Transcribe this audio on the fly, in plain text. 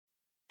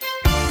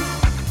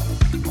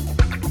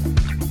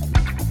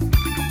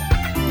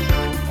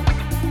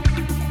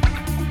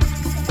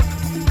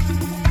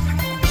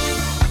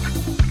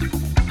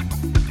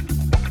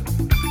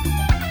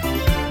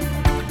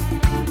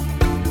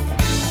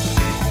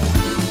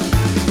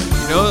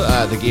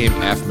the game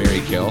F,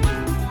 Marry, Kill?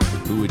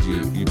 Who would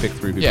you pick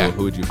 3 people? Yeah.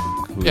 Who would you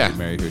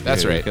marry? Who would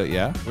That's you right. kill?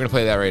 Yeah. We're going to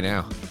play that right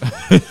now.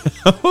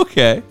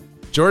 Okay.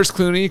 George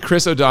Clooney,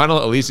 Chris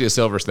O'Donnell, Alicia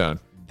Silverstone.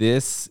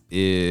 This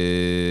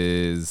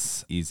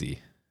is easy.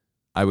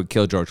 I would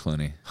kill George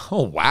Clooney.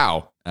 Oh,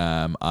 wow.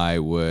 I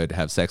would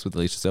have sex with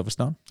Alicia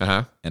Silverstone.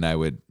 Uh-huh. And I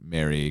would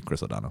marry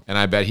Chris O'Donnell. And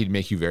I bet he'd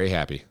make you very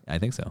happy. I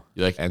think so.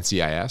 You like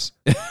NCIS?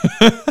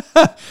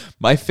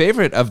 My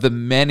favorite of the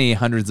many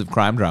hundreds of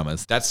crime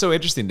dramas. That's so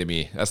interesting to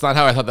me. That's not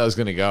how I thought that was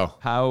going to go.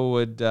 How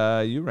would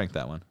you rank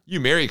that one? You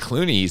marry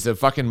Clooney. He's a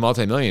fucking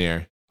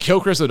multimillionaire. Kill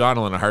Chris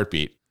O'Donnell in a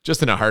heartbeat.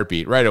 Just in a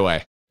heartbeat, right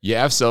away. You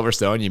have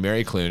Silverstone, you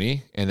marry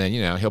Clooney, and then,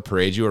 he'll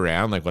parade you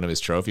around like one of his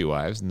trophy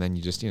wives, and then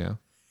you just,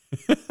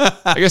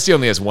 I guess he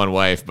only has one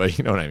wife, but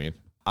you know what I mean.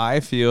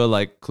 I feel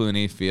like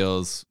Clooney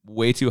feels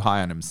way too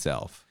high on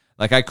himself.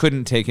 Like, I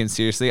couldn't take him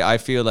seriously. I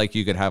feel like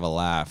you could have a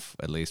laugh,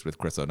 at least with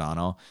Chris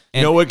O'Donnell.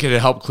 And you know what could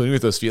help Clooney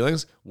with those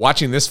feelings?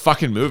 Watching this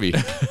fucking movie.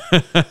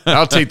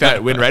 I'll take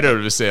that win right out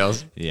of his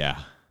sales. Yeah.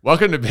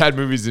 Welcome to Bad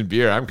Movies and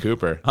Beer. I'm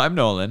Cooper. I'm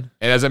Nolan.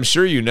 And as I'm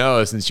sure you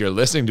know, since you're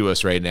listening to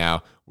us right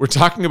now, we're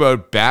talking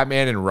about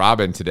Batman and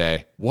Robin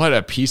today. What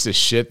a piece of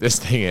shit this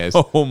thing is.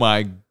 Oh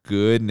my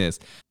goodness.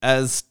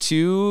 As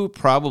 2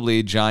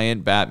 probably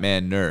giant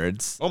Batman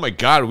nerds. Oh my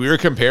God, we were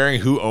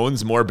comparing who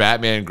owns more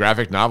Batman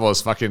graphic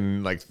novels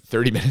fucking like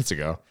 30 minutes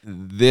ago.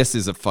 This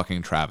is a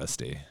fucking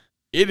travesty.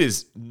 It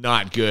is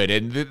not good.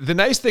 And the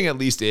nice thing at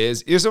least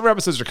is some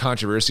episodes are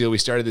controversial. We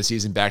started the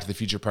season Back to the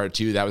Future Part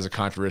 2. That was a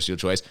controversial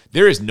choice.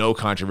 There is no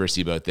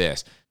controversy about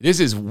this. This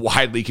is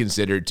widely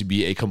considered to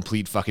be a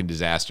complete fucking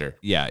disaster.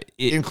 Yeah.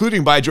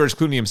 Including by George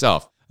Clooney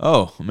himself.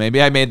 Oh,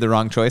 maybe I made the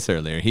wrong choice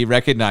earlier. He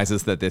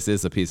recognizes that this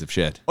is a piece of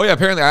shit. Oh yeah,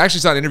 apparently I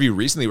actually saw an interview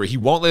recently where he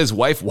won't let his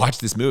wife watch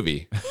this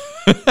movie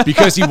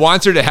because he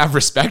wants her to have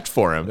respect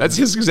for him. That's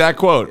his exact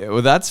quote.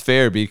 Well, that's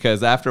fair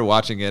because after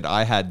watching it,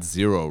 I had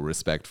 0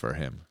 respect for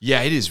him.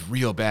 Yeah, it is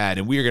real bad.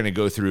 And we are going to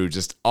go through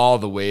just all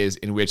the ways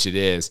in which it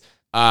is.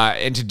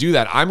 And to do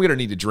that, I'm going to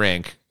need a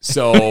drink.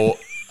 So...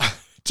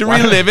 To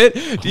relive it,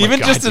 even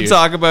God, just to dude.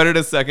 talk about it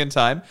a second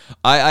time.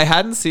 I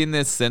hadn't seen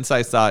this since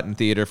I saw it in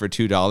theater for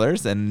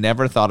 $2 and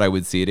never thought I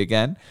would see it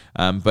again.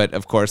 But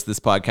of course, this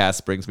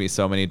podcast brings me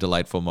so many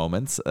delightful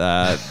moments.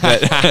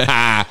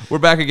 That we're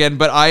back again.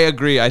 But I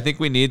agree. I think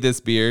we need this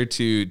beer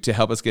to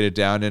help us get it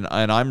down. And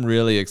I'm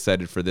really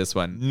excited for this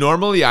one.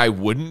 Normally I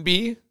wouldn't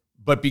be,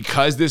 but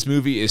because this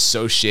movie is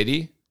so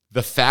shitty,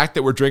 the fact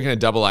that we're drinking a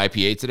double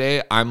IPA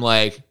today, I'm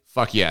like,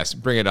 fuck yes,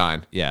 bring it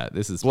on. Yeah,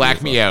 this is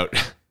Black beautiful. me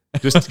out.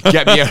 Just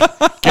get me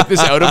out. Get this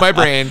out of my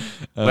brain.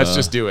 Let's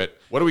just do it.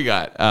 What do we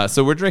got?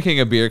 So we're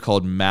drinking a beer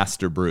called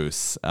Master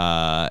Bruce,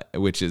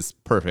 which is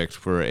perfect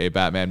for a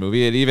Batman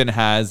movie. It even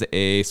has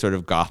a sort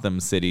of Gotham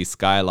City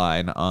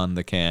skyline on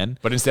the can.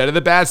 But instead of the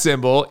bat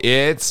symbol,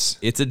 it's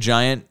a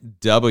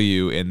giant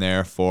W in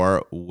there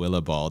for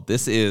Willibald.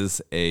 This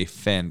is a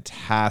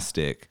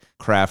fantastic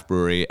craft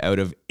brewery out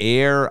of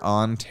Ayr,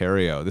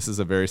 Ontario. This is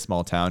a very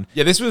small town.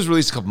 Yeah, this was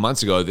released a couple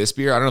months ago. This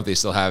beer, I don't know if they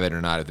still have it or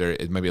not.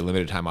 It might be a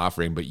limited time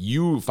offering, but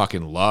you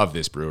fucking love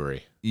this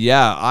brewery.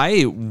 Yeah,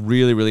 I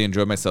really, really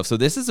enjoyed myself. So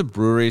this is a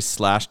brewery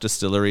 /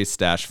 distillery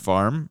 /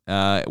 farm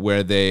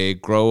where they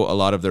grow a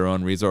lot of their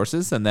own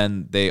resources, and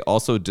then they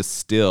also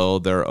distill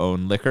their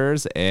own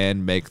liquors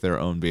and make their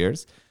own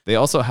beers. They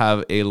also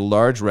have a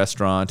large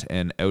restaurant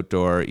and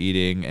outdoor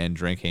eating and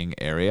drinking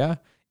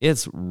area.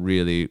 It's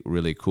really,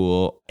 really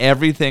cool.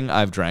 Everything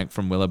I've drank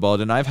from Willibald,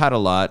 and I've had a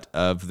lot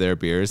of their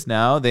beers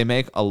now. They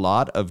make a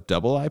lot of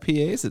double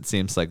IPAs. It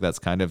seems like that's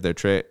kind of their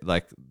trick.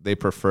 Like they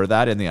prefer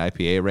that in the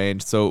IPA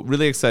range. So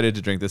really excited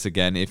to drink this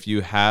again. If you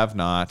have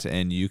not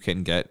and you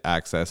can get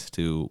access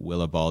to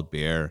Willibald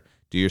beer,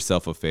 do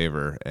yourself a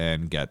favor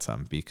and get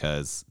some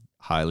because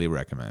highly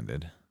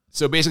recommended.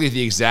 So basically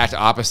the exact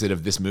opposite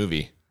of this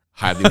movie.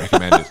 Highly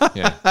recommended.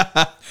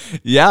 Yeah.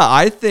 Yeah,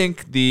 I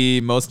think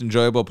the most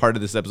enjoyable part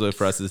of this episode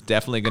for us is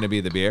definitely going to be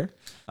the beer.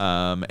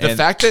 The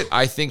fact that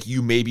I think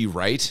you may be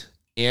right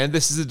and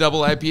this is a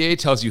double IPA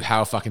tells you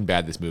how fucking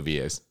bad this movie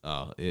is.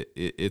 Oh,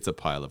 it's a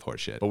pile of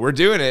horseshit. But we're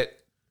doing it.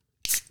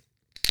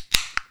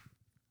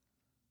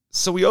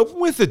 So we open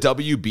with the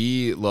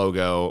WB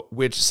logo,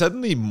 which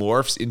suddenly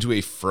morphs into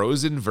a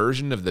frozen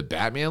version of the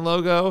Batman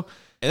logo.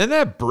 And then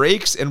that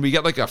breaks and we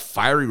get like a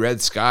fiery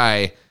red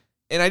sky.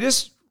 And I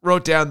just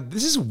wrote down,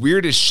 this is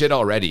weird as shit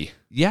already.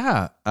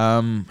 Yeah.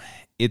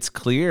 It's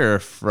clear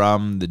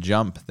from the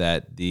jump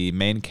that the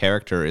main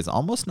character is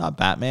almost not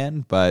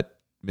Batman, but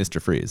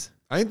Mr. Freeze.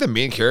 I think the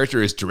main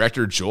character is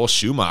director Joel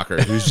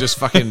Schumacher, who's just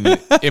fucking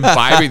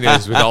imbibing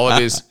this with all of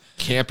his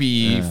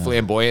campy,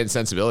 flamboyant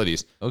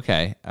sensibilities.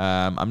 Okay.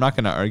 I'm not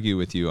going to argue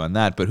with you on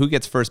that, but who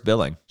gets first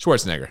billing?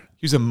 Schwarzenegger.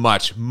 He was a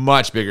much,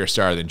 much bigger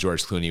star than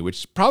George Clooney,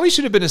 which probably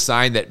should have been a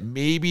sign that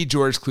maybe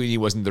George Clooney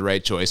wasn't the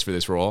right choice for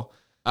this role.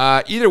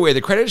 Either way,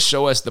 the credits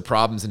show us the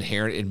problems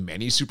inherent in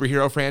many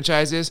superhero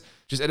franchises.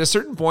 Just at a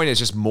certain point, it's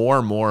just more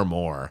and more and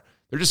more.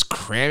 They're just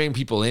cramming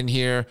people in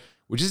here.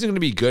 which isn't going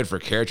to be good for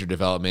character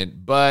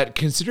development. But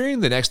considering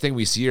the next thing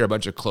we see are a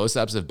bunch of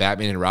close-ups of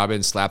Batman and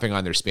Robin slapping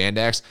on their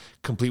spandex,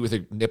 complete with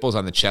the nipples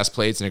on the chest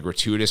plates and a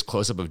gratuitous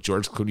close-up of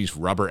George Clooney's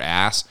rubber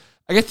ass,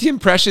 I get the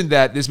impression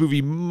that this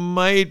movie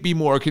might be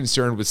more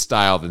concerned with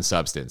style than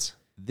substance.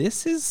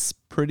 This is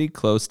pretty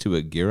close to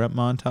a gear up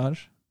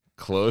montage.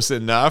 Close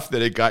enough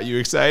that it got you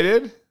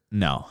excited?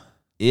 No,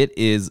 it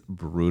is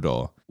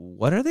brutal.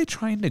 What are they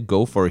trying to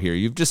go for here?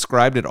 You've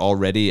described it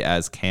already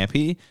as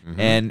campy,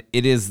 and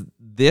it is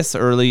this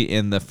early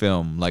in the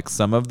film. Like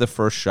some of the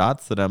first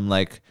shots that I'm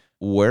like,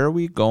 where are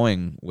we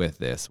going with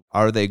this?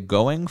 Are they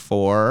going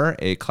for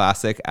a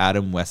classic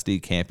Adam Westy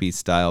campy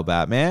style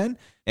Batman?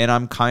 And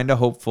I'm kind of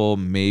hopeful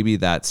maybe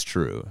that's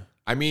true.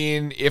 I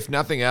mean, if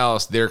nothing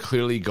else, they're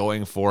clearly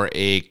going for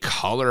a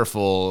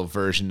colorful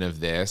version of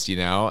this, you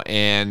know?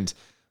 And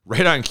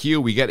right on cue,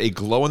 we get a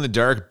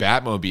glow-in-the-dark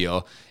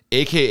Batmobile,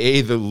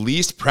 a.k.a. the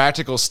least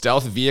practical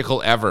stealth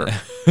vehicle ever.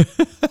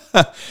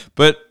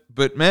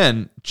 But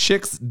man,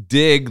 chicks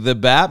dig the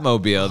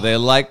Batmobile. They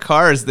like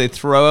cars. They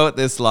throw out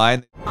this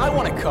line. I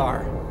want a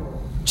car.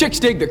 Chicks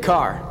dig the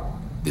car.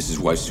 This is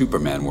why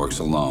Superman works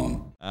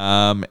alone.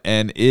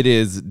 And it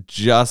is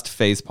just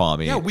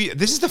facepalmy. Yeah,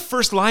 this is the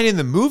first line in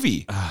the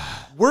movie.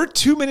 We're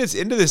 2 minutes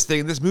into this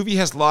thing, and this movie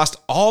has lost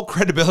all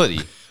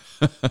credibility.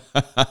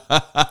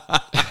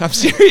 I'm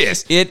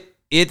serious.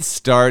 It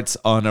starts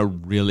on a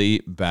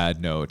really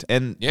bad note.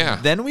 And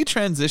then we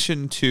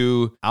transition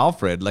to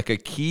Alfred, like a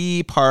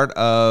key part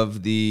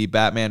of the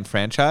Batman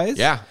franchise.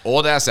 Yeah,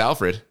 old ass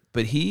Alfred.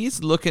 But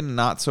he's looking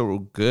not so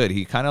good.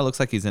 He kind of looks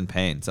like he's in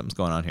pain. Something's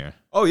going on here.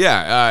 Oh,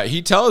 yeah.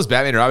 He tells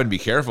Batman and Robin to be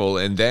careful,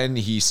 and then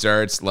he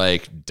starts,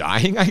 like,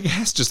 dying, I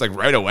guess, just, like,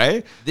 right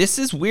away. This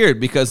is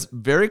weird because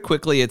very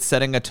quickly it's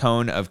setting a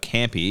tone of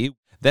campy.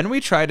 Then we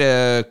try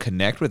to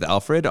connect with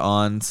Alfred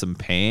on some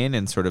pain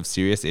and sort of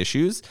serious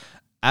issues.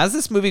 As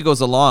this movie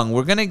goes along,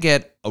 we're going to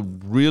get a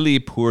really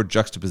poor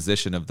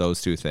juxtaposition of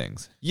those two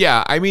things.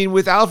 Yeah, I mean,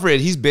 with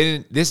Alfred, he's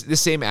been this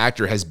same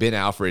actor has been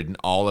Alfred in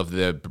all of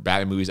the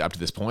Batman movies up to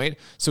this point.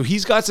 So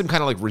he's got some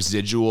kind of like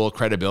residual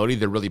credibility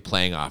they're really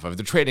playing off of.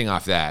 They're trading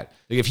off that.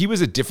 Like if he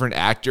was a different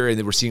actor and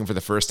they were seeing him for the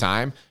first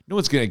time, no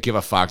one's going to give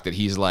a fuck that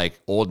he's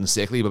like old and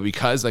sickly. But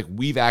because like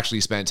we've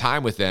actually spent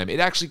time with them, it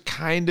actually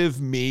kind of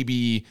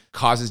maybe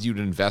causes you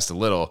to invest a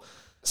little.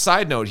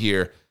 Side note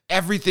here.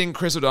 Everything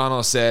Chris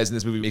O'Donnell says in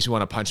this movie makes me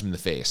want to punch him in the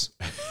face.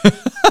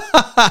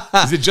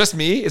 Is it just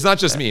me? It's not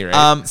just me,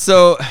 right?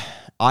 So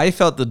I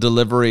felt the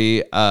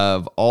delivery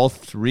of all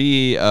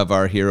three of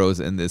our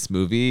heroes in this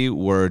movie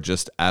were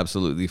just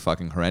absolutely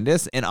fucking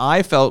horrendous. And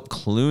I felt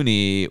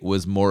Clooney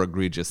was more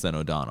egregious than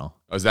O'Donnell.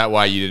 Oh, is that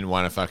why you didn't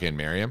want to fucking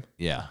marry him?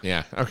 Yeah.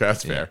 Yeah. Okay,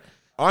 that's fair.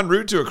 En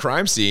route to a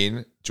crime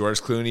scene,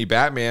 George Clooney,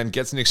 Batman,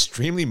 gets an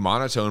extremely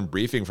monotone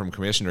briefing from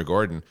Commissioner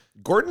Gordon.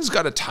 Gordon's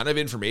got a ton of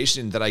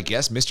information that I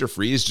guess Mr.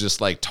 Freeze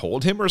just like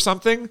told him or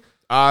something.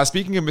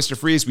 Speaking of Mr.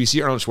 Freeze, we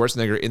see Arnold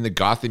Schwarzenegger in the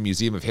Gotham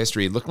Museum of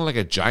History looking like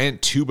a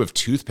giant tube of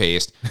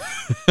toothpaste,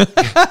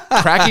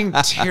 cracking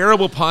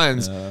terrible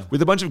puns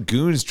with a bunch of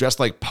goons dressed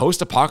like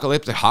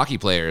post-apocalyptic hockey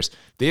players.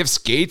 They have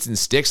skates and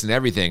sticks and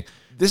everything.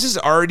 This is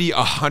already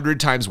 100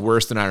 times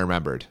worse than I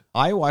remembered.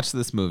 I watched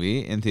this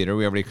movie in theater.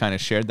 We already kind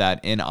of shared that.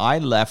 And I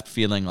left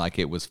feeling like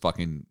it was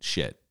fucking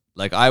shit.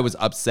 Like I was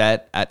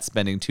upset at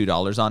spending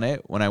 $2 on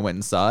it when I went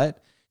and saw it.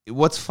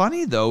 What's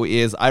funny, though,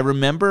 is I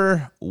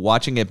remember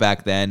watching it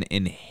back then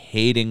and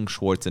hating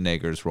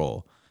Schwarzenegger's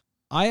role.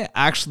 I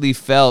actually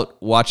felt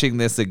watching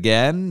this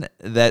again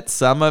that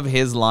some of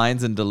his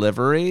lines and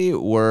delivery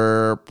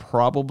were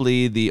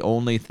probably the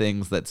only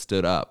things that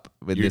stood up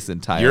with this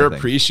entire Your thing.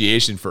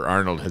 appreciation for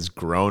Arnold has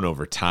grown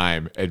over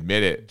time.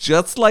 Admit it.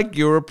 Just like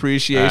your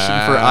appreciation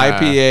for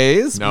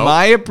IPAs,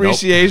 my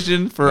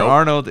appreciation for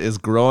Arnold is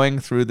growing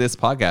through this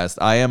podcast.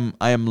 I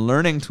am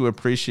learning to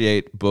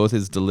appreciate both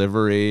his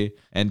delivery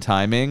and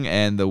timing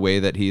and the way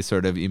that he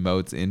sort of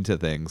emotes into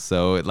things.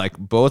 So like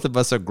both of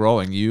us are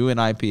growing. You and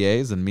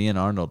IPAs and me and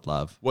Arnold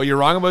love. Well, you're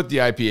wrong about the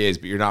IPAs,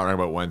 but you're not wrong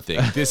about one thing.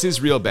 This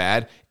is real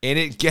bad, and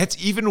it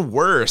gets even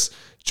worse.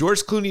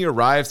 George Clooney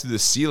arrives through the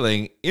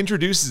ceiling,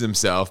 introduces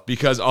himself,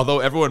 because although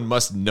everyone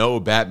must know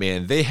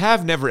Batman, they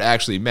have never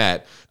actually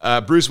met.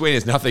 Bruce Wayne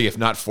is nothing if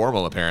not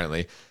formal,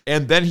 apparently.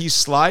 And then he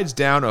slides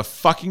down a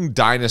fucking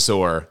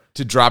dinosaur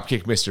to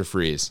dropkick Mr.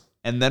 Freeze.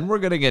 And then we're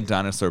going to get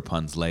dinosaur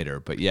puns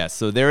later. But yes,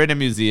 so they're in a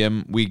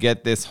museum. We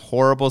get this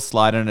horrible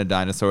slide on a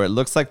dinosaur. It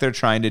looks like they're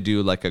trying to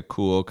do like a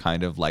cool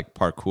kind of like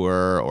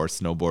parkour or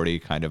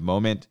snowboardy kind of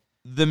moment.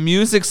 The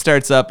music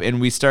starts up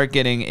and we start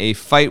getting a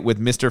fight with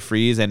Mr.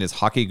 Freeze and his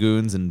hockey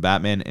goons and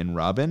Batman and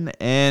Robin.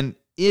 And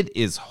it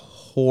is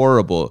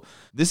horrible.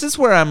 This is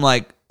where I'm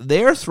like,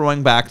 they are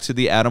throwing back to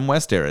the Adam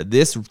West era.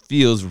 This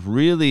feels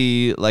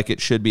really like it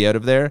should be out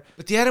of there.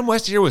 But the Adam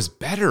West era was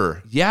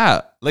better.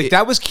 Yeah.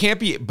 That was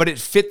campy, but it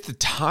fit the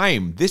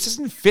time. This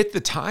doesn't fit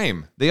the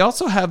time. They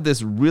also have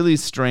this really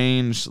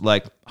strange,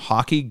 like,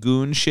 hockey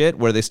goon shit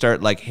where they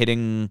start, like,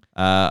 hitting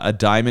a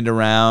diamond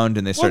around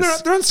and they start...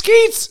 they're on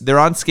skates! They're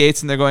on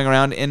skates and they're going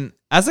around. And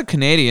As a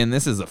Canadian,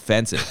 this is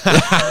offensive.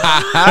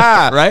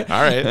 Right?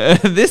 All right.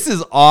 This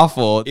is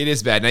awful. It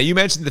is bad. Now, you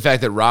mentioned the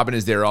fact that Robin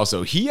is there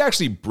also. He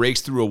actually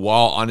breaks through a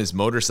wall on his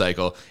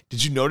motorcycle.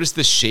 Did you notice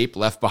the shape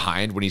left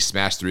behind when he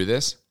smashed through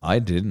this? I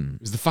didn't.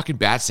 It was the fucking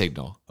bat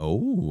signal.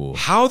 Oh.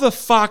 How the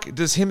fuck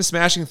does him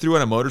smashing through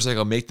on a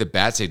motorcycle make the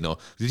bat signal?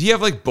 Did he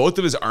have like both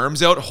of his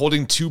arms out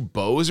holding two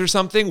bows or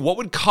something? What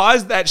would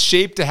cause that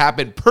shape to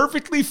happen?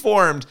 Perfectly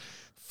formed.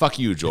 Fuck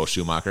you, Joel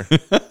Schumacher.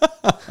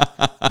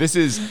 This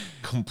is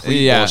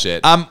complete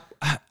bullshit.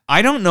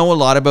 I don't know a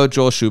lot about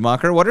Joel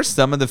Schumacher. What are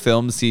some of the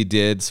films he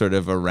did sort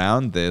of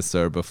around this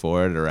or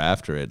before it or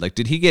after it? Like,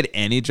 did he get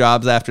any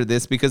jobs after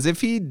this? Because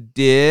if he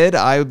did,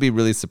 I would be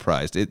really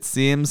surprised. It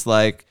seems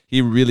like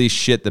he really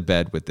shit the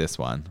bed with this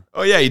one.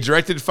 Oh, yeah. He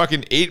directed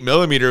fucking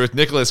 8mm with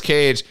Nicolas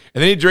Cage,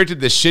 and then he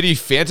directed the shitty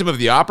Phantom of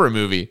the Opera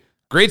movie.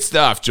 Great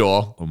stuff,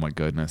 Joel. Oh, my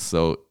goodness.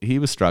 So he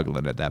was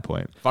struggling at that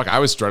point. Fuck, I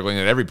was struggling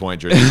at every point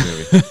during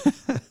this movie.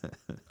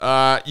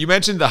 You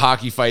mentioned the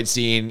hockey fight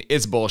scene.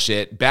 It's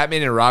bullshit.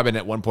 Batman and Robin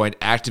at one point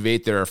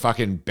activate their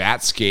fucking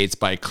bat skates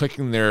by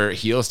clicking their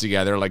heels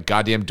together like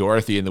goddamn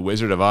Dorothy in The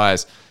Wizard of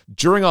Oz.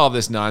 During all of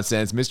this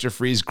nonsense, Mr.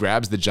 Freeze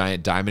grabs the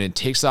giant diamond and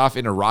takes off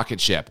in a rocket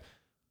ship.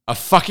 A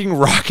fucking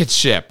rocket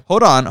ship.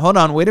 Hold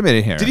on. Wait a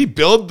minute here. Did he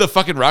build the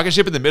fucking rocket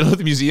ship in the middle of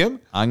the museum?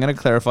 I'm going to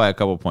clarify a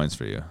couple points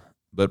for you.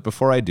 But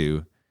before I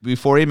do,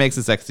 before he makes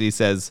his exit, he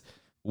says,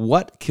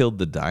 what killed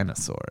the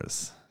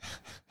dinosaurs?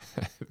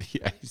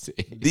 The Ice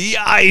Age. The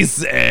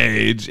Ice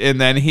Age. And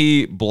then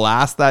he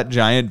blasts that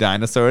giant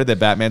dinosaur that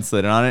Batman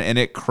slid on it, and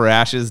it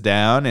crashes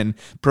down and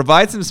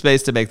provides some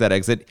space to make that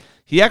exit.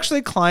 He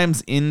actually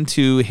climbs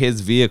into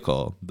his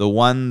vehicle, the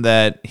one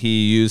that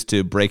he used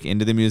to break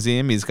into the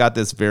museum. He's got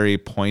this very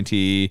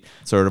pointy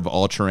sort of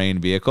all-terrain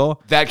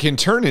vehicle That can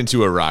turn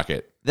into a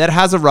rocket. that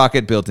has a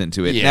rocket built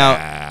into it. Yeah.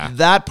 Now,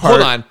 that part...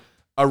 Hold on.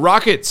 A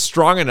rocket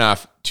strong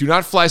enough to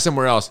not fly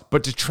somewhere else,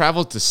 but to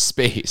travel to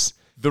space.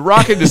 The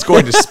rocket is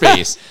going to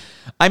space.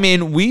 I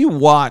mean, we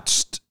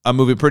watched a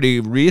movie pretty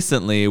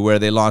recently where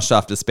they launched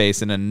off to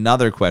space in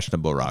another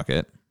questionable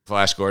rocket.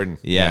 Flash Gordon.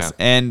 Yes.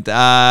 Yeah.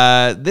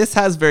 And this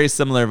has very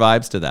similar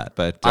vibes to that.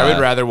 But I would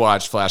rather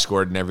watch Flash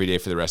Gordon every day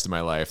for the rest of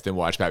my life than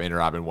watch Batman and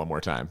Robin one more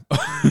time.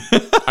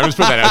 I'm just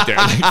putting that out there.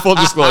 Like, full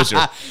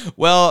disclosure.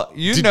 Well,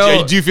 do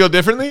you feel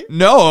differently?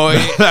 No.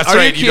 That's Are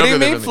right. you kidding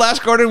me? Flash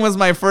Gordon was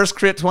my first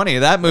Crit 20.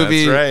 That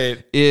movie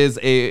is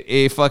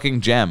a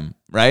fucking gem.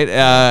 Right?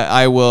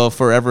 I will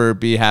forever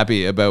be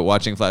happy about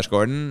watching Flash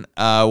Gordon.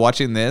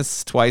 Watching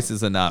this twice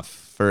is enough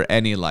for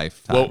any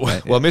lifetime.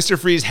 Well, Mr.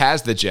 Freeze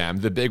has the gem,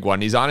 the big one.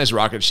 He's on his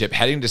rocket ship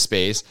heading to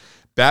space.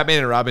 Batman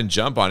and Robin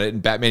jump on it,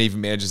 and Batman even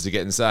manages to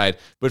get inside.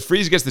 But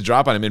Freeze gets the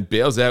drop on him and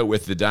bails out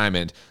with the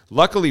diamond.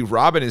 Luckily,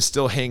 Robin is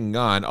still hanging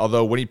on,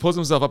 although when he pulls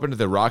himself up into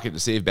the rocket to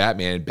save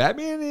Batman,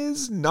 Batman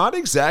is not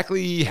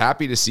exactly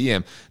happy to see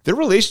him. Their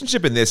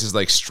relationship in this is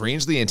like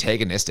strangely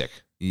antagonistic.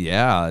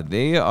 Yeah,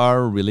 they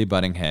are really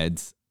butting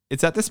heads.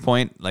 It's at this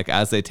point, like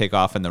as they take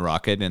off in the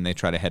rocket and they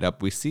try to head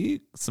up, we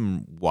see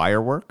some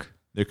wire work.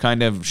 They're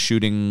kind of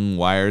shooting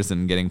wires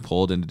and getting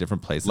pulled into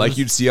different places. Like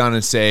you'd see on,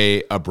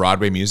 say, a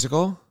Broadway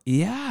musical?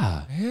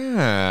 Yeah.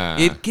 Yeah.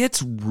 It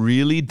gets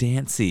really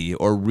dancey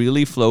or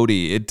really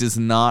floaty. It does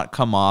not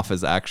come off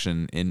as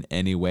action in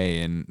any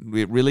way. And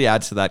it really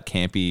adds to that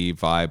campy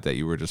vibe that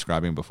you were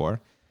describing before.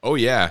 Oh,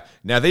 yeah.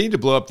 Now they need to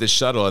blow up this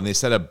shuttle, and they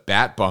set a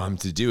bat bomb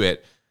to do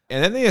it.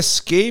 And then they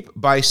escape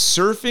by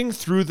surfing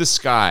through the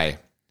sky.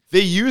 They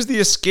use the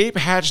escape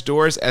hatch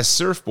doors as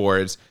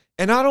surfboards.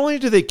 And not only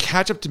do they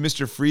catch up to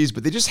Mr. Freeze,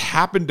 but they just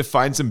happen to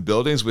find some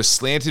buildings with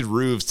slanted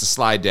roofs to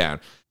slide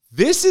down.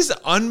 This is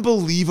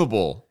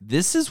unbelievable.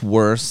 This is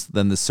worse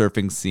than the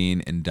surfing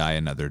scene in Die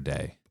Another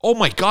Day. Oh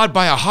my God,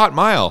 by a hot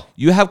mile.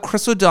 You have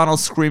Chris O'Donnell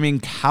screaming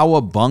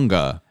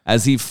cowabunga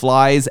as he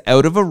flies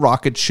out of a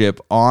rocket ship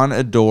on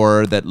a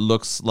door that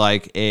looks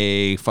like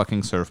a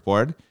fucking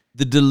surfboard.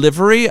 The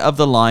delivery of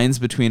the lines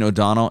between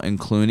O'Donnell and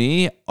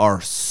Clooney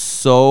are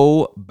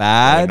so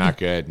bad. Not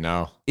good,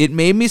 no. It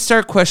made me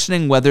start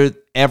questioning whether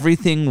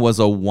everything was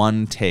a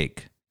one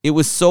take. It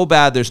was so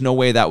bad, there's no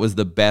way that was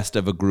the best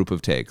of a group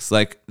of takes.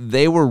 Like,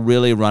 they were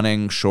really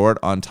running short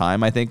on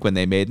time, I think, when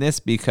they made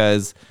this,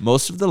 because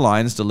most of the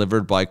lines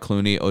delivered by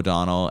Clooney,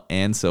 O'Donnell,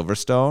 and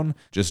Silverstone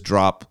just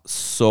drop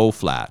so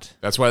flat.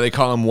 That's why they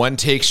call him One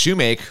Take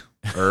Shoemake.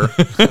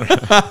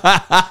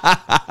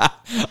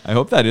 I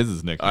hope that is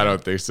his nickname. I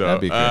don't think so.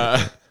 That'd be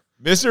great.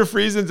 Mr.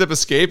 Freeze ends up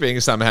escaping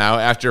somehow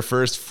after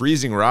first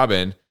freezing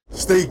Robin.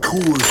 Stay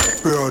cool,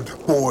 bird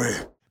boy.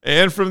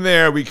 And from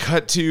there, we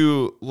cut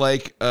to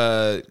like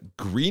a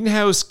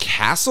greenhouse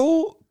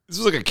castle. This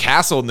was like a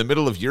castle in the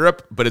middle of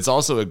Europe, but it's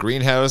also a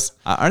greenhouse.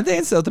 Aren't they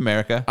in South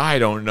America? I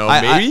don't know.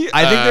 Maybe?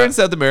 I think they're in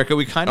South America.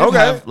 We kind of okay.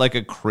 have like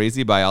a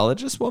crazy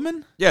biologist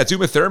woman. Yeah, it's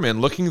Uma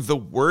Thurman looking the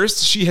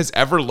worst she has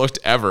ever looked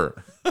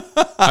ever.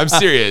 I'm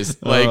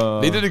serious.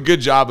 Like, they did a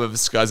good job of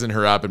scuzzing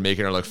her up and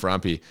making her look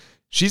frumpy.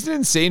 She's an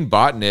insane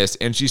botanist,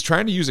 and she's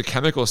trying to use a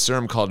chemical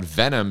serum called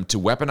venom to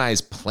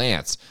weaponize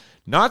plants.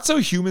 not so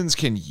humans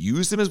can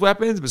use them as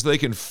weapons, but so they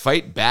can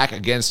fight back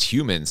against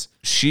humans.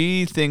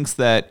 She thinks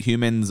that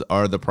humans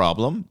are the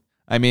problem.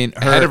 I mean,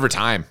 Ahead of her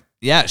time.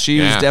 Yeah, she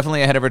was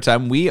definitely ahead of her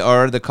time. We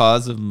are the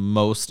cause of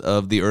most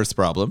of the Earth's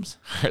problems.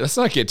 Let's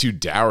not get too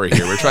dour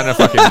here. We're trying to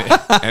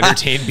fucking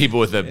entertain people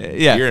with a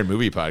beer and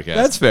movie podcast.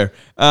 That's fair.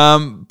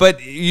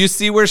 But you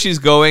see where she's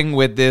going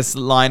with this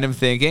line of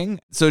thinking.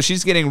 So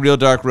she's getting real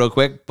dark real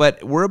quick,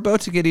 but we're about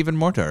to get even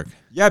more dark.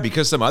 Yeah,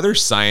 because some other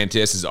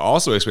scientist is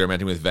also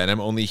experimenting with venom,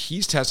 only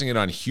he's testing it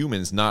on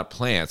humans, not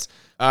plants.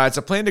 It's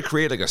a plan to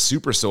create like a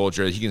super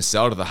soldier that he can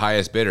sell to the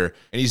highest bidder,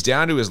 and he's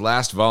down to his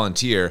last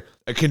volunteer,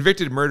 a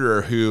convicted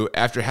murderer who,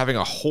 after having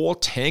a whole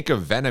tank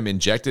of venom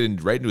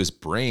injected right into his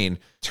brain,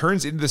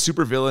 turns into the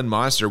supervillain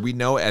monster we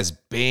know as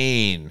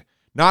Bane.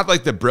 Not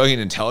like the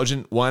brilliant,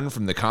 intelligent one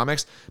from the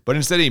comics, but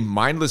instead a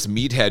mindless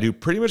meathead who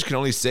pretty much can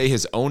only say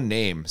his own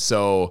name.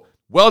 So,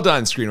 well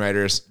done,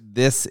 screenwriters.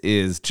 This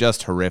is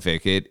just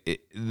horrific.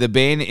 The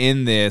Bane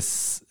in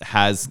this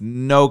has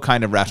no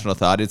kind of rational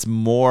thought. It's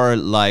more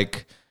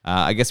like...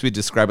 I guess we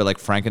describe it like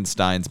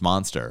Frankenstein's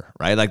monster,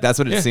 right? Like that's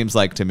what it seems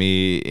like to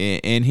me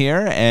in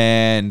here.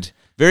 And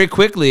very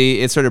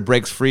quickly, it sort of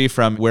breaks free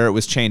from where it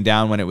was chained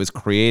down when it was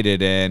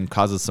created and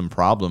causes some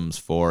problems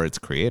for its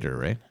creator,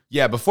 right?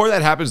 Yeah, before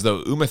that happens,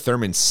 though, Uma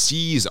Thurman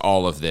sees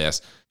all of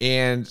this.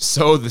 And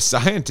so the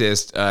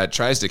scientist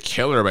tries to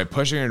kill her by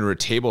pushing her into a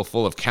table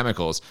full of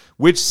chemicals,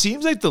 which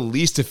seems like the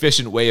least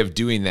efficient way of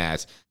doing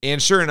that.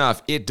 And sure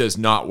enough, it does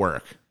not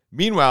work.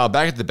 Meanwhile,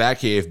 back at the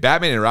Batcave,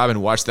 Batman and Robin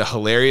watch the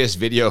hilarious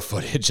video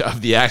footage of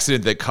the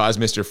accident that caused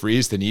Mr.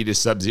 Freeze to need his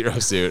Sub-Zero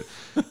suit.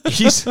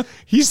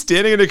 He's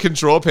standing in a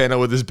control panel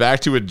with his back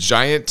to a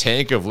giant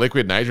tank of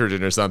liquid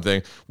nitrogen or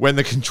something when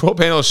the control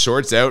panel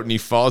shorts out and he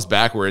falls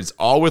backwards,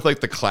 all with like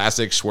the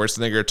classic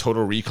Schwarzenegger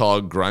Total Recall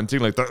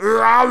grunting, like the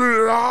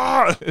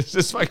it's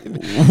just fucking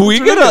we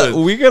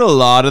get a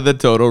lot of the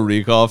Total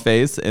Recall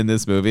face in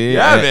this movie.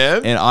 Yeah,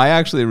 man. And I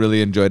actually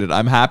really enjoyed it.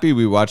 I'm happy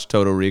we watched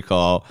Total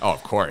Recall. Oh,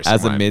 of course.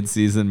 As a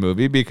mid-season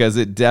movie because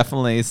it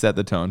definitely set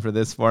the tone for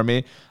this for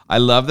me. I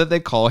love that they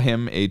call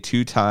him a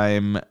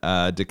 2-time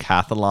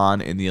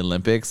decathlon in the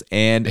Olympics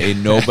and a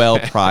Nobel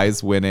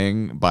Prize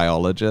winning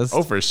biologist.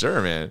 Oh, for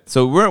sure, man.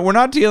 So we're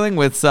not dealing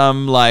with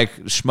some like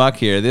schmuck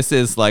here. This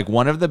is like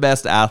one of the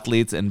best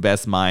athletes and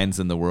best minds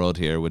in the world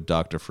here with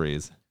Dr.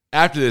 Freeze.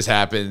 After this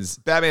happens,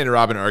 Batman and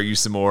Robin argue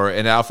some more,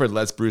 and Alfred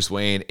lets Bruce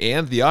Wayne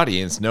and the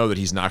audience know that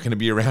he's not going to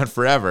be around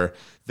forever.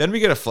 Then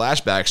we get a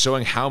flashback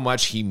showing how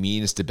much he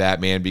means to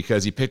Batman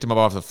because he picked him up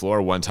off the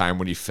floor one time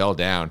when he fell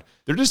down.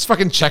 They're just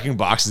fucking checking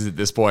boxes at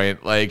this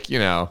point. Like, you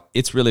know.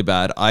 It's really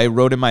bad. I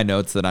wrote in my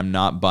notes that I'm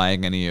not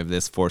buying any of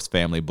this forced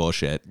family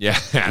bullshit. Yeah,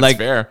 that's like,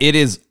 fair. It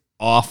is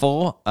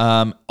awful.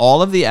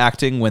 All of the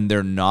acting when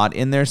they're not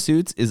in their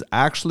suits is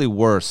actually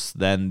worse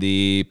than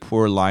the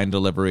poor line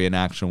delivery and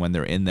action when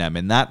they're in them.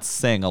 And that's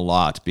saying a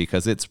lot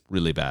because it's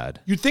really bad.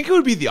 You'd think it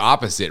would be the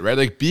opposite, right?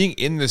 Like being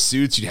in the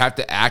suits, you'd have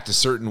to act a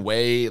certain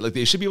way. Like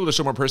they should be able to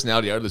show more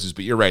personality out of the suits,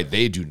 but you're right,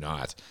 they do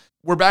not.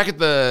 We're back at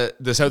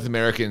the South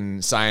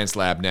American science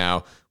lab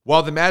now.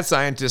 While the mad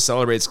scientist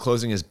celebrates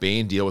closing his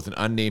Bane deal with an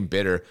unnamed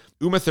bidder,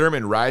 Uma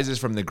Thurman rises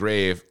from the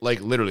grave,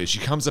 like literally, she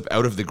comes up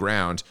out of the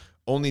ground.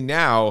 Only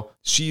now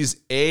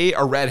she's A,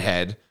 a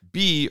redhead,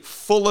 B,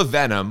 full of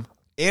venom,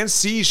 and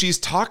C, she's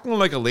talking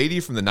like a lady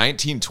from the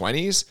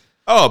 1920s.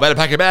 Oh, better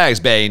pack your bags,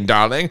 Bane,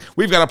 darling.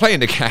 We've got a plane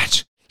to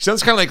catch. She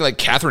sounds kind of like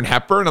Katharine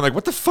Hepburn. I'm like,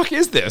 what the fuck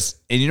is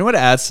this? And you know what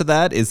adds to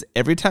that is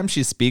every time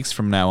she speaks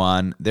from now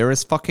on, there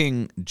is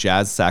fucking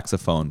jazz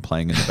saxophone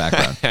playing in the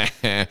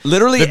background.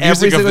 Literally the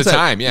music every of the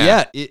time,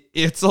 yeah. Yeah,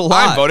 it's a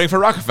lot. I'm voting for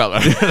Rockefeller.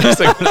 It's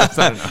like,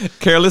 I don't know.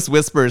 Careless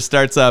Whisper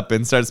starts up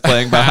and starts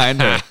playing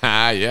behind her.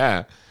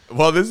 Yeah.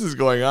 While this is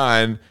going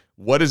on,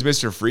 what is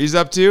Mr. Freeze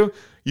up to?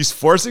 He's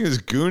forcing his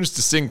goons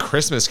to sing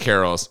Christmas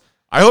carols.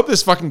 I hope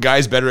this fucking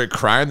guy's better at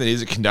crime than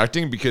he's at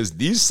conducting because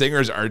these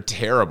singers are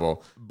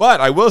terrible.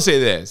 But I will say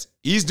this.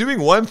 He's doing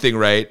one thing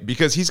right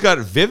because he's got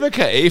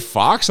Vivica A.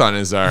 Fox on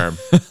his arm.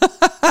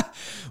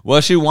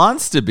 Well, she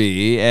wants to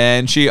be,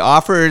 and she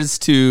offers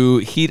to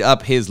heat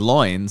up his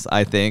loins,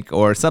 I think,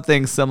 or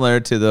something similar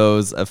to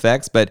those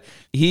effects. But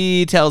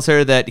he tells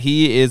her that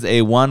he is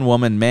a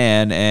one-woman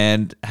man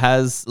and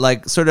has,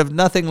 like, sort of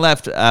nothing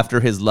left after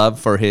his love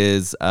for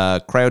his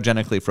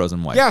cryogenically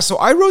frozen wife. Yeah, so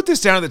I wrote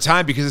this down at the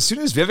time because as soon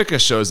as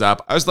Vivica shows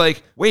up, I was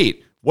like,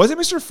 wait,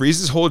 wasn't Mr.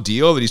 Freeze's whole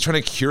deal that he's trying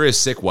to cure his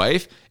sick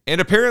wife? And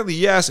apparently,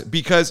 yes,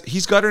 because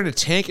he's got her in a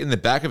tank in the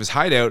back of his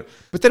hideout.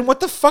 But then what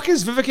the fuck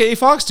is Vivica A.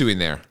 Fox doing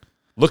there?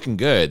 Looking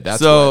good. That's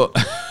so.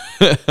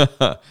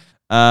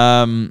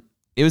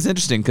 It was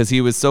interesting because he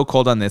was so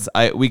cold on this.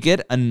 We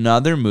get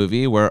another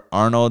movie where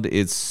Arnold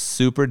is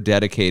super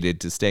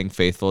dedicated to staying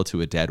faithful to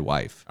a dead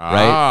wife,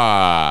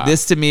 right?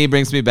 This to me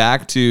brings me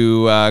back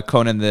to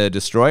Conan the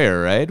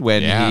Destroyer, right?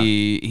 When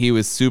he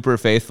was super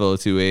faithful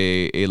to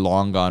a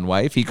long gone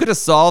wife. He could have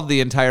solved the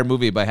entire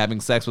movie by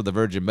having sex with a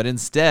virgin, but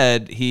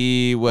instead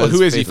he was. Well,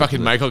 who is he?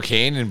 Fucking Michael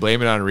Caine and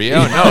blame it on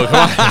Rio? No,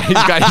 come on.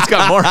 He's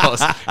got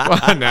morals. Come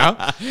on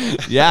now.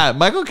 Yeah,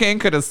 Michael Caine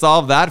could have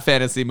solved that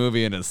fantasy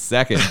movie in a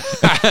second.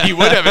 He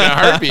would have in a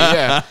heartbeat.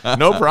 Yeah,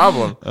 no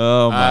problem.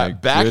 Oh, my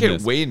Back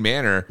goodness. at Wayne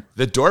Manor,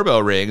 the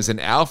doorbell rings and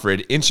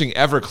Alfred, inching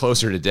ever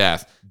closer to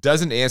death,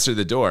 doesn't answer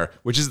the door,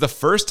 which is the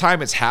first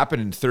time it's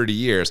happened in 30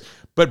 years.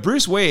 But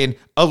Bruce Wayne,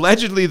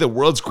 allegedly the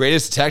world's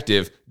greatest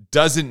detective,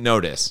 doesn't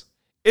notice.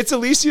 It's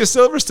Alicia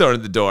Silverstone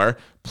at the door,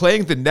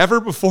 playing the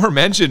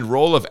never-before-mentioned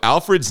role of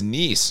Alfred's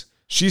niece.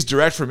 She's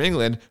direct from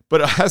England,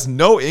 but has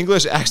no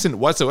English accent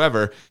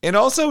whatsoever, and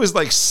also is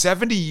like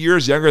 70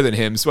 years younger than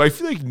him, so I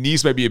feel like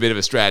niece might be a bit of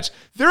a stretch.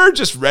 There are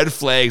just red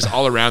flags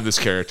all around this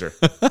character.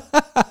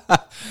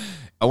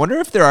 I wonder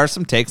if there are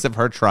some takes of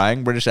her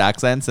trying British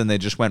accents and they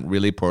just went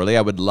really poorly.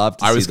 I would love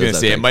to see I was going to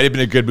those say, out it there. might have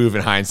been a good move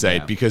in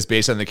hindsight, because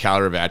based on the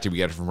caliber of acting we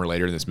get from her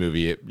later in this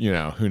movie,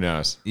 who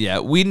knows? Yeah,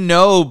 we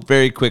know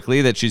very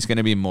quickly that she's going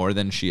to be more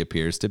than she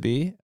appears to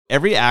be.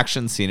 Every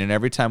action scene and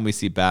every time we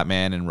see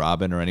Batman and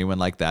Robin or anyone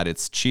like that,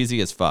 it's cheesy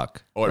as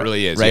fuck. Oh, it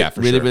really is. Right? Yeah,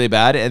 for really, sure. really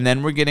bad. And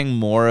then we're getting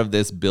more of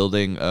this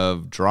building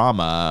of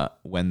drama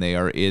when they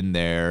are in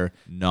their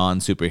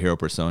non-superhero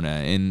persona.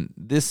 And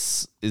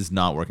this is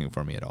not working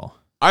for me at all.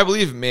 I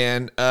believe it,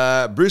 man.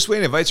 Bruce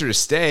Wayne invites her to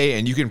stay,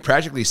 and you can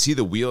practically see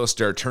the wheels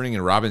start turning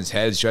in Robin's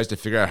head as she tries to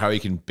figure out how he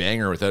can bang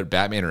her without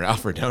Batman or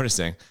Alfred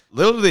noticing.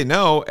 Little do they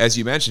know, as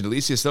you mentioned,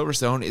 Alicia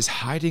Silverstone is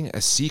hiding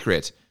a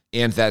secret.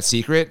 And that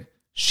secret?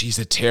 She's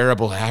a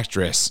terrible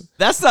actress.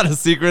 That's not a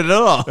secret at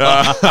all.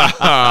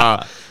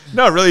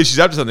 No, really, she's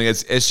up to something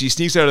as she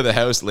sneaks out of the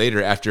house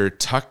later after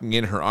tucking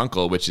in her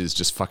uncle, which is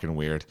just fucking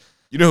weird.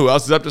 You know who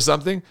else is up to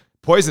something?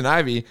 Poison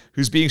Ivy,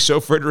 who's being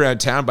chauffeured around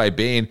town by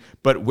Bane,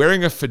 but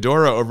wearing a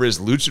fedora over his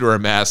luchador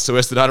mask so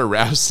as to not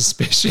arouse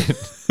suspicion.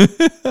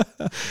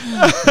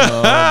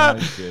 Oh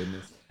my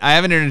goodness. I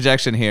have an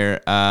interjection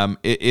here.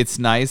 It's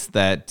nice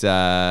that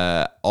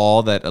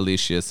all that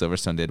Alicia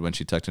Silverstone did when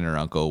she tucked in her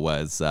uncle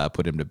was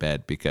put him to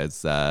bed,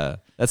 because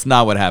that's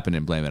not what happened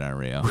in Blame It on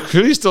Rio.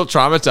 Clearly still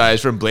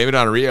traumatized from Blame It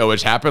on Rio,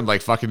 which happened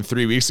like fucking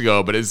 3 weeks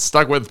ago, but it's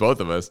stuck with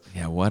both of us.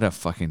 Yeah, what a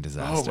fucking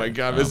disaster. Oh my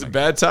God, this is a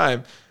bad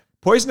time.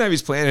 Poison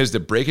Ivy's plan is to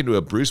break into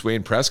a Bruce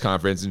Wayne press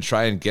conference and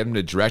try and get him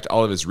to direct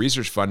all of his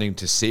research funding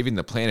to saving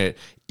the planet,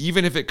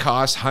 even if it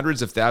costs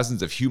hundreds of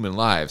thousands of human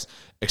lives.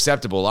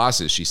 Acceptable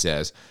losses, she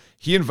says.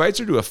 He invites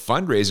her to a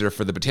fundraiser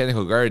for the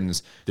Botanical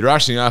Gardens. They're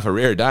auctioning off a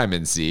rare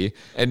diamond, see?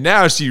 And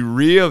now she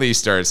really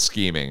starts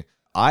scheming.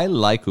 I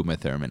like Uma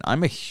Thurman.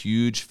 I'm a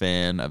huge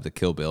fan of the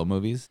Kill Bill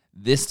movies.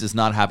 This does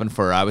not happen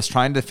for her. I was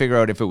trying to figure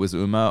out if it was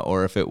Uma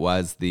or if it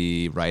was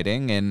the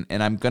writing, and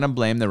I'm going to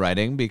blame the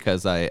writing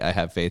because I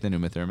have faith in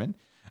Uma Thurman.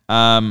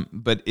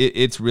 But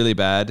it's really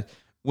bad.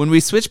 When we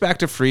switch back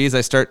to Freeze,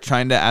 I start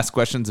trying to ask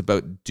questions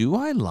about, do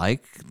I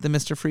like the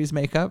Mr. Freeze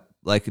makeup?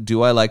 Like,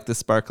 do I like the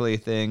sparkly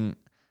thing?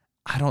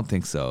 I don't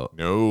think so.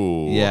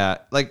 No. Yeah.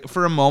 Like,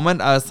 for a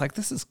moment, I was like,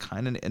 this is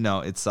kind of... No,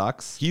 it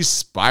sucks. He's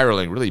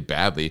spiraling really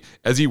badly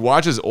as he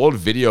watches old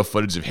video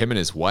footage of him and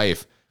his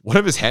wife. One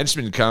of his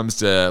henchmen comes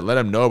to let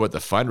him know about the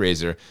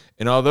fundraiser,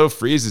 and although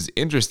Freeze is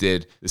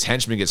interested, this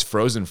henchman gets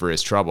frozen for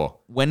his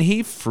trouble. When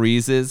he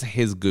freezes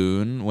his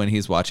goon when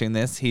he's watching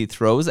this, he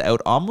throws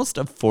out almost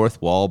a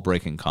fourth wall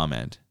breaking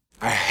comment.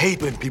 I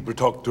hate when people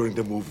talk during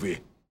the movie.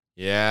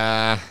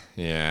 Yeah.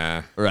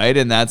 Right?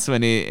 And that's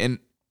when and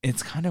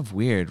it's kind of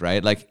weird,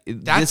 right? Like,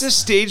 That's a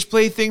stage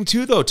play thing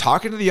too, though.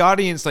 Talking to the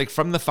audience like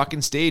from the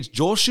fucking stage.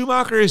 Joel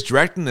Schumacher is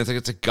directing this like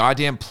it's a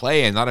goddamn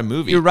play and not a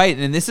movie. You're right,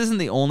 and this isn't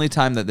the only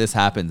time that this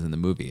happens in the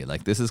movie.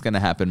 Like, this is going to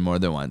happen more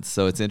than once.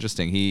 So it's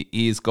interesting.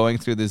 He's going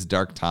through this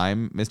dark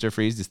time, Mr.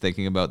 Freeze. He's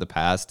thinking about the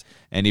past,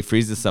 and he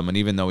freezes someone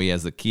even though he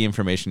has the key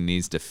information he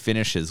needs to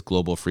finish his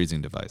global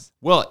freezing device.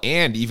 Well,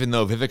 and even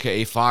though Vivica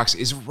A. Fox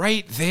is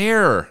right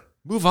there.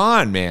 Move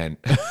on, man.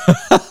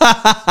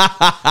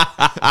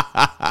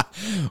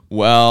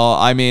 Well,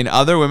 I mean,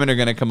 other women are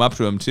going to come up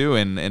to him too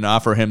and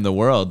offer him the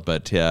world,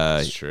 but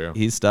true.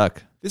 He's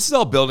stuck. This is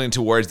all building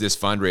towards this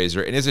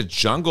fundraiser and is a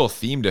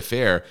jungle-themed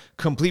affair,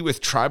 complete with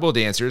tribal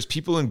dancers,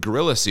 people in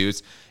gorilla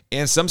suits,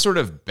 and some sort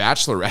of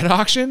bachelorette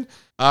auction.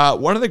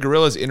 One of the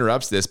gorillas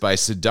interrupts this by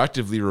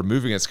seductively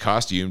removing its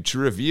costume to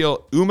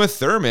reveal Uma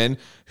Thurman,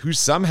 who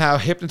somehow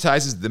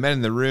hypnotizes the men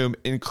in the room,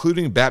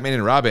 including Batman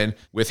and Robin,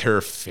 with her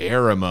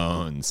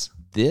pheromones.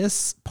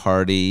 This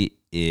party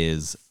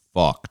is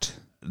fucked.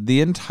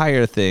 The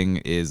entire thing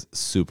is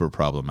super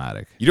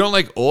problematic. You don't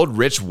like old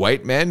rich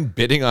white men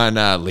bidding on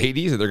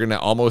ladies that they're going to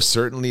almost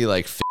certainly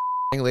like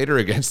later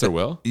against their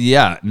will?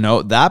 Yeah,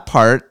 no, that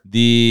part,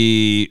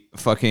 the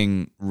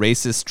fucking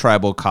racist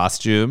tribal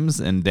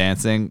costumes and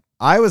dancing.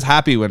 I was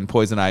happy when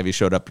Poison Ivy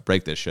showed up to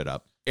break this shit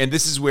up. And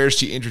this is where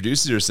she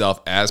introduces herself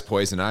as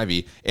Poison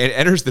Ivy and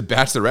enters the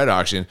Bachelorette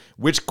auction,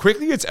 which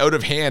quickly gets out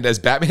of hand as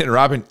Batman and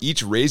Robin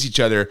each raise each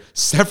other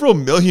several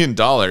 $1 million.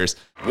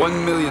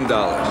 $1 million.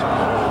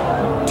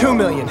 $2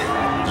 million.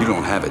 You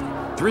don't have it.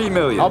 $3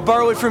 million. I'll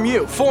borrow it from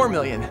you. $4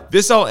 million.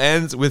 This all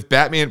ends with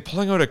Batman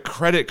pulling out a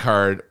credit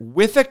card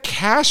with a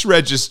cash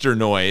register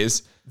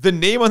noise. The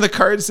name on the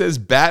card says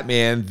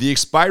Batman, the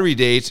expiry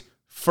date,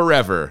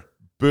 forever.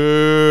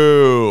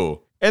 Boo.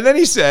 And then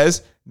he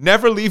says,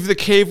 never leave the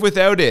cave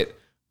without it.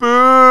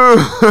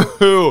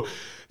 Boo.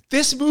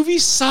 This movie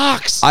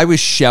sucks. I was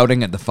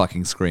shouting at the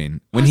fucking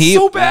screen. When That's he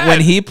so bad.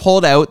 when he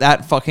pulled out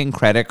that fucking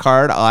credit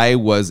card, I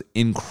was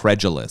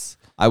incredulous.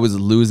 I was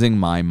losing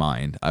my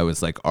mind. I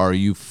was like, are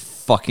you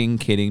fucking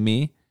kidding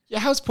me? Yeah,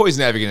 how's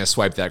Poison Ivy going to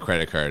swipe that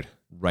credit card?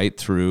 Right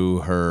through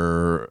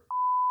her.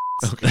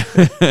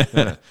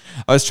 I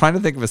was trying to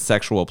think of a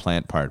sexual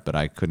plant part, but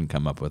I couldn't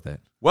come up with it.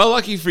 Well,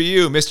 lucky for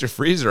you, Mr.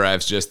 Freeze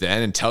arrives just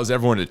then and tells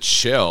everyone to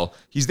chill.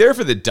 He's there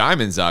for the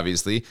diamonds,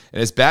 obviously,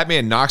 and as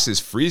Batman knocks his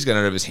freeze gun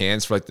out of his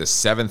hands for like the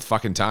 7th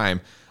fucking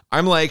time,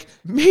 I'm like,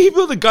 maybe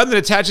build a gun that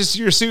attaches to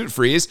your suit,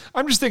 Freeze.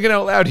 I'm just thinking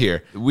out loud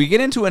here. We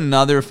get into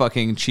another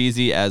fucking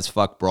cheesy as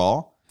fuck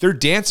brawl. They're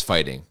dance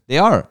fighting. They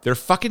are. They're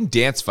fucking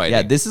dance fighting.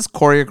 Yeah, this is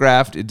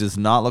choreographed. It does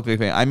not look like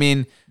I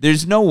mean,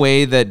 there's no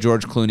way that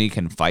George Clooney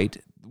can fight.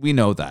 We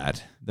know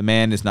that. The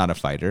man is not a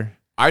fighter.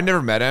 I've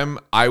never met him.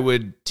 I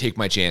would take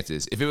my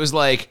chances. If it was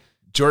like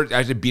I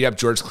had to beat up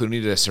George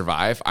Clooney to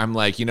survive, I'm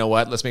like, you know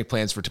what? Let's make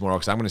plans for tomorrow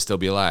because I'm going to still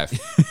be alive.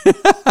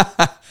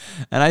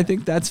 And I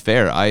think that's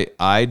fair.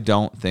 I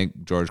don't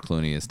think George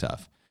Clooney is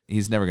tough.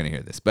 He's never going to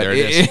hear this. But There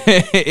it is.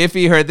 if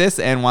he heard this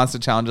and wants to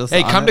challenge us,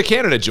 Hey, on come it, to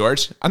Canada,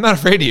 George. I'm not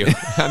afraid of you.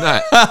 I'm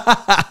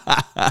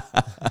not.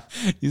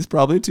 he's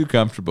probably too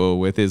comfortable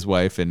with his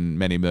wife and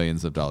many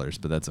millions of dollars,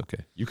 but that's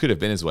okay. You could have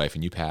been his wife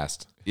and you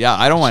passed. Yeah,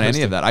 I don't want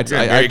any of that. I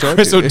Very told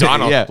Chris you.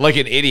 O'Donnell, Yeah. like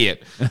an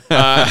idiot.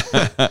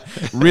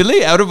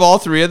 Really? Out of all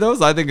three of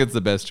those, I think it's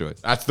the best choice.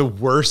 That's the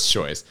worst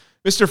choice.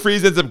 Mr.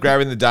 Freeze ends up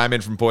grabbing the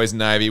diamond from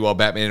Poison Ivy while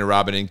Batman and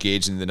Robin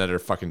engage in another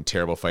fucking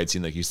terrible fight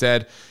scene, like you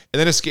said, and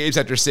then escapes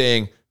after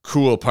saying,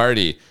 "Cool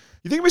party."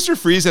 You think Mr.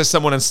 Freeze has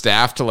someone on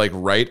staff to like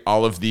write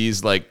all of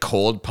these like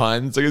cold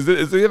puns? Like,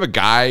 does he have a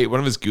guy, one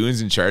of his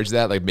goons in charge of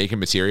that, like making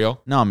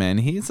material? No, man,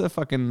 he's a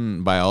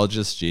fucking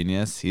biologist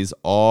genius. He's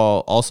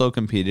also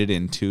competed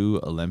in 2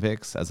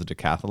 Olympics as a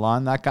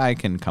decathlon. That guy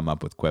can come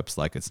up with quips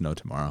like it's no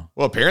tomorrow.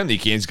 Well, apparently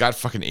Kane's got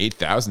fucking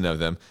 8,000 of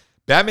them.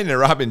 Batman and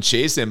Robin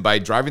chase him by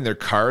driving their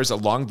cars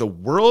along the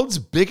world's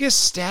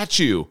biggest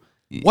statue.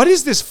 What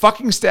is this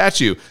fucking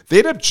statue? They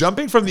end up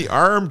jumping from the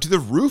arm to the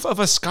roof of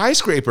a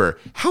skyscraper.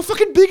 How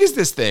fucking big is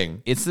this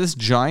thing? It's this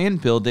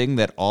giant building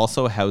that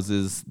also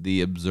houses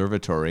the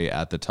observatory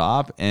at the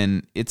top,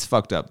 and it's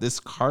fucked up. This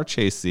car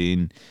chase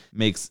scene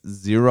makes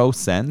 0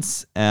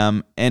 sense.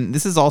 And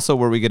this is also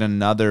where we get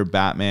another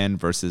Batman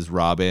versus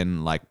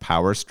Robin like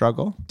power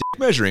struggle. Dick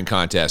measuring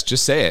contest.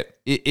 Just say it.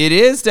 It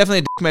is definitely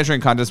a dick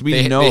measuring contest.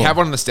 We know They have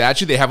one on the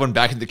statue. They have one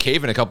back in the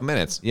cave in a couple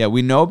minutes. Yeah,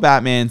 we know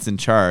Batman's in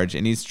charge,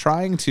 and he's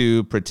trying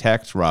to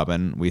protect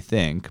Robin, we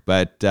think.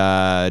 But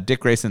Dick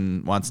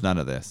Grayson wants none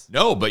of this.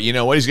 No, but you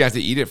know what? He's going to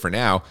have to eat it for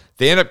now.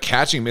 They end up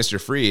catching Mr.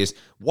 Freeze.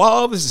 While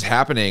all this is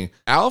happening,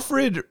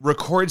 Alfred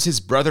records his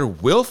brother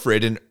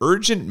Wilfred an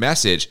urgent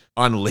message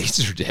on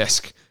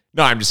Laserdisc.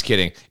 No, I'm just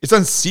kidding. It's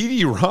on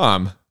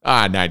CD-ROM.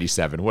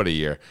 97. What a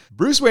year.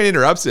 Bruce Wayne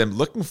interrupts him,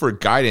 looking for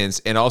guidance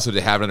and also to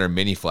have another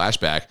mini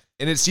flashback.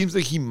 And it seems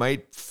like he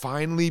might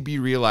finally be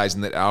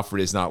realizing that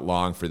Alfred is not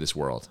long for this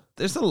world.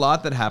 There's a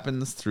lot that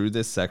happens through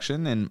this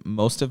section, and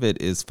most of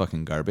it is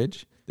fucking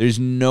garbage. There's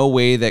no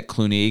way that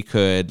Clooney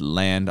could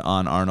land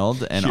on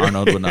Arnold, and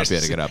Arnold would not be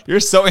able to get up.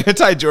 You're so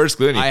anti-George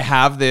Clooney. I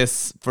have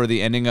this for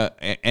the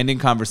ending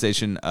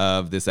conversation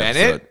of this episode.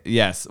 Bennett?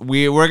 Yes,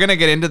 we're gonna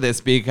get into this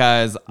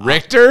because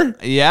Richter?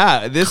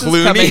 yeah, this Clooney?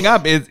 is coming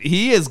up.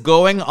 He is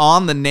going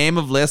on the name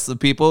of lists of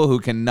people who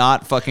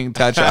cannot fucking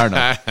touch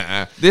Arnold.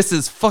 This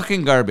is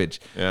fucking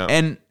garbage. Yeah.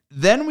 And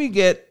then we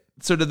get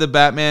sort of the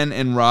Batman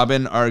and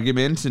Robin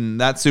argument, and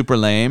that's super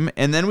lame.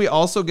 And then we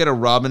also get a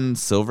Robin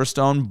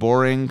Silverstone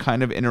boring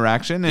kind of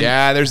interaction. And,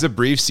 Yeah, there's a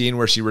brief scene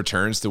where she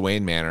returns to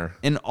Wayne Manor.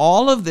 and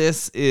all of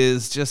this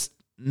is just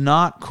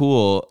not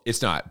cool.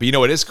 It's not. But you know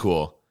what is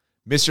cool?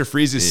 Mr.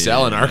 Freeze's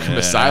cell in Arkham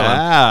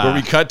Asylum, where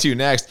we cut to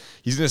next.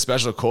 He's in a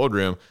special cold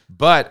room,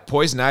 but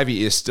Poison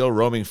Ivy is still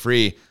roaming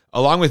free,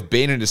 along with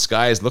Bane in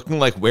disguise, looking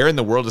like where in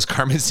the world is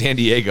Carmen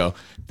Sandiego?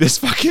 This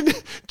fucking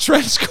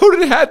trench coat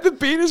and hat that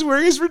Bane is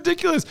wearing is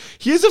ridiculous.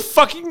 He has a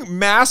fucking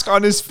mask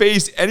on his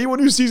face. Anyone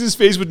who sees his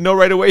face would know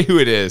right away who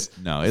it is.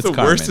 No, it's the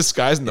Carmen. worst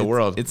disguise in the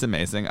world. It's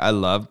amazing. I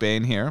love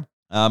Bane here.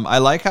 I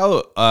like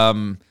how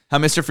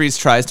Mr. Freeze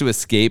tries to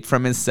escape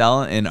from his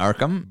cell in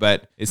Arkham,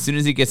 but as soon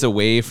as he gets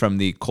away from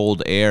the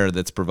cold air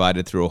that's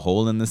provided through a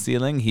hole in the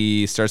ceiling,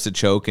 he starts to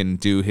choke and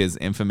do his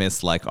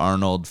infamous like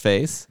Arnold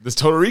face. This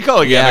Total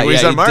Recall again. like when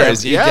he's on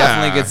Mars. He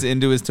definitely gets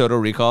into his Total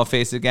Recall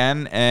face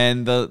again,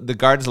 and the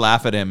guards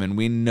laugh at him, and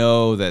we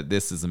know that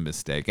this is a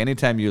mistake.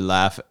 Anytime you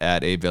laugh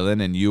at a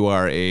villain and you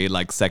are a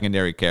like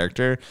secondary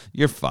character,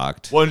 you're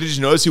fucked. Well, did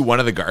you notice who one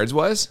of the guards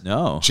was?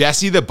 No.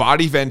 Jesse the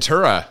Body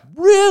Ventura.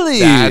 Really?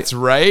 That's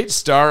right.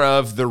 Star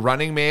of The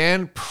Running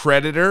Man,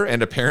 Predator,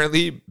 and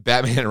apparently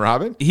Batman and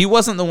Robin. He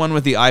wasn't the one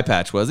with the eye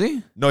patch, was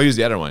he? No, he was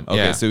the other one. Okay,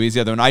 Yeah. so he's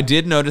the other one. I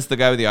did notice the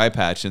guy with the eye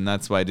patch, and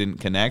that's why I didn't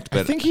connect. I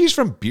But think he's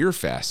from Beer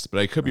Fest,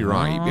 but I could be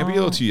wrong. He may be a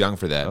little too young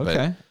for that.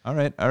 okay, all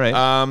right.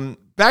 But,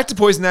 Back to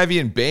Poison Ivy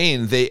and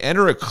Bane, they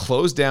enter a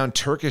closed-down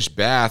Turkish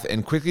bath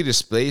and quickly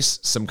displace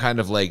some kind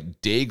of like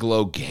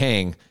Dayglow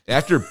gang.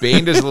 After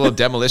Bane does a little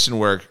demolition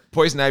work,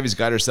 Poison Ivy's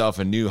got herself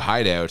a new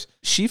hideout.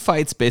 She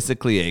fights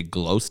basically a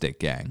glow stick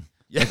gang.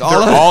 Yeah,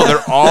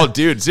 they're all,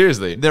 dude,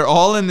 seriously. They're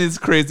all in this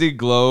crazy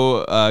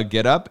glow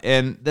getup,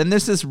 and then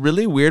there's this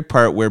really weird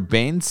part where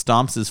Bane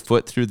stomps his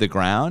foot through the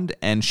ground,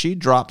 and she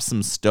drops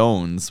some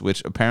stones,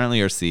 which apparently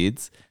are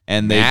seeds,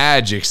 and they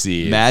magic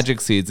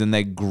seeds, and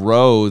they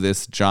grow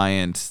this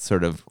giant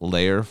sort of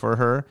lair for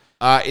her.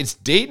 It's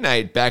date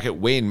night back at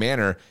Wayne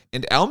Manor,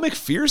 and Elle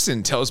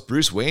Macpherson tells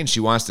Bruce Wayne she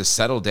wants to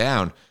settle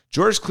down.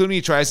 George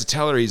Clooney tries to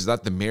tell her he's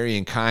not the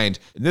marrying kind,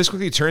 and this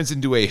quickly turns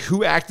into a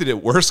who acted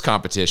it worse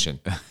competition.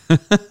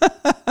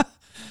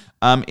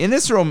 In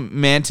this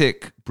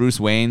romantic Bruce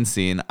Wayne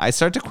scene, I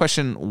start to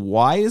question,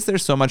 why is there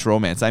so much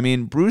romance? I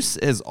mean, Bruce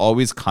has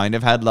always kind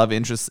of had love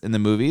interests in the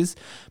movies,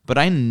 but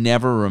I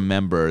never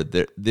remember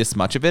this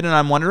much of it, and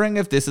I'm wondering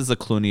if this is a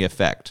Clooney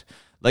effect.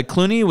 Like,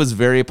 Clooney was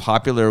very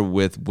popular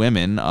with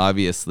women,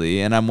 obviously,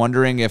 and I'm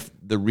wondering if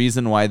the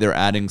reason why they're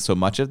adding so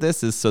much of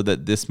this is so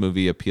that this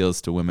movie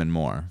appeals to women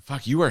more.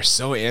 Fuck, you are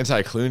so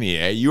anti-Clooney,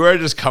 eh? You are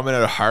just coming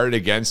out hard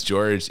against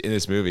George in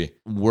this movie.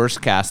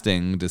 Worst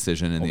casting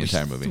decision in the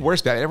entire movie. The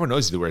worst Batman. Everyone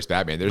knows he's the worst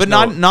Batman. But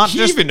not he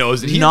just, even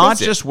knows it. He not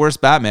admits just it. worst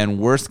Batman,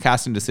 worst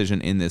casting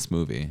decision in this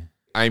movie.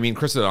 I mean,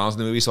 Chris O'Donnell's in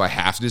the movie, so I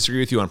have to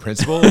disagree with you on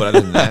principle. But other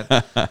than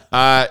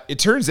that, it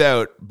turns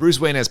out Bruce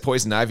Wayne has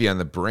Poison Ivy on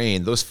the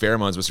brain. Those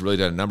pheromones must have really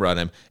done a number on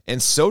him.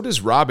 And so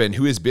does Robin,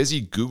 who is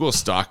busy Google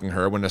stalking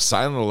her when a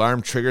silent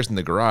alarm triggers in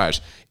the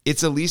garage.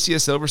 It's Alicia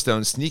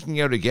Silverstone sneaking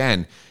out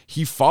again.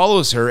 He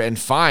follows her and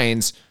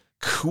finds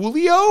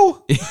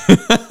Coolio?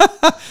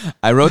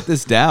 I wrote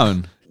this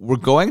down. We're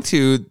going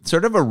to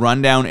sort of a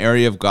rundown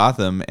area of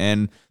Gotham,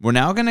 and we're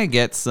now going to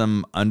get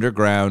some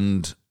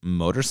underground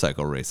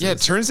motorcycle races. Yeah,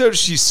 it turns out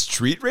she's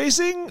street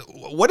racing?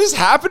 What is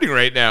happening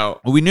right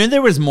now? We knew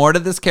there was more to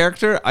this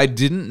character. I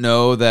didn't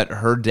know that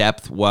her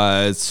depth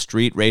was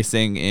street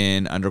racing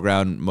in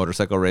underground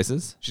motorcycle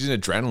races. She's an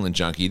adrenaline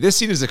junkie. This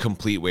scene is a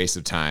complete waste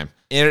of time.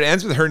 And it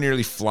ends with her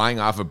nearly flying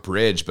off a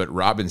bridge, but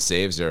Robin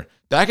saves her.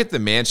 Back at the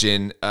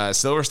mansion,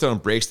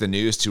 Silverstone breaks the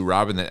news to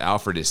Robin that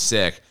Alfred is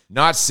sick.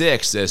 Not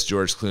sick, says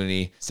George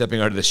Clooney,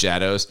 stepping out of the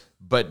shadows,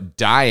 but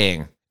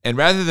dying. And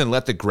rather than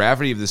let the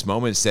gravity of this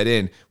moment set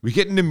in, we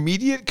get an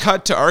immediate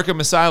cut to Arkham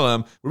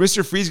Asylum where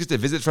Mr. Freeze gets a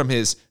visit from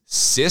his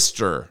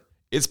sister.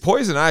 It's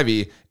Poison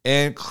Ivy,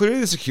 and clearly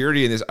the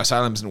security in this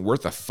asylum isn't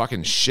worth a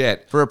fucking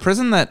shit. For a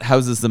prison that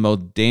houses the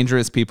most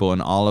dangerous people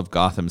in all of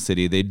Gotham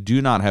City, they do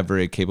not have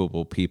very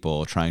capable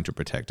people trying to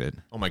protect it.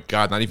 Oh my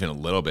god, not even a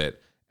little bit.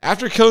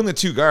 After killing the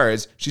two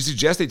guards, she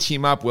suggests they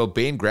team up while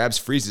Bane grabs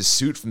Freeze's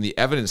suit from the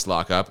evidence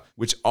lockup,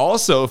 which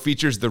also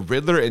features the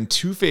Riddler and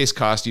Two-Face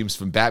costumes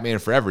from Batman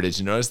Forever. Did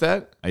you notice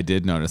that? I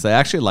did notice. I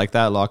actually like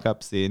that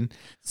lockup scene.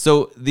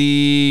 So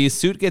the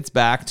suit gets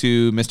back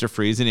to Mr.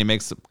 Freeze, and he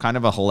makes kind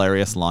of a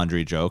hilarious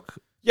laundry joke.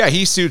 Yeah,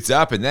 he suits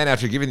up, and then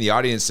after giving the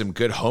audience some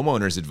good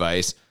homeowners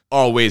advice,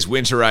 always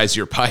winterize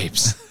your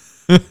pipes.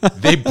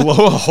 They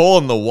blow a hole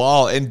in the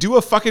wall and do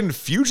a fucking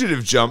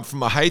fugitive jump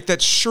from a height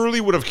that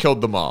surely would have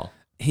killed them all.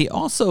 He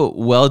also,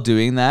 while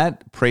doing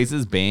that,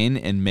 praises Bane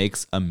and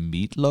makes a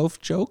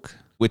meatloaf joke,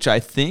 which I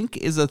think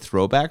is a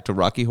throwback to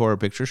Rocky Horror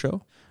Picture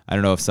Show. I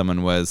don't know if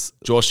someone was...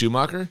 Joel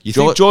Schumacher? You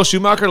think Joel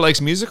Schumacher likes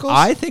musicals?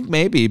 I think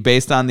maybe,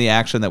 based on the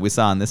action that we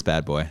saw in this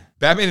bad boy.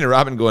 Batman and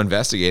Robin go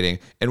investigating,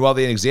 and while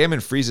they examine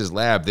Freeze's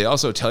lab, they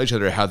also tell each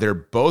other how they're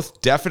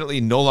both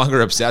definitely no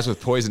longer obsessed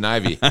with Poison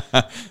Ivy.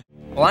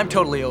 Well, I'm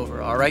totally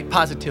over, all right?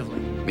 Positively.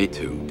 Me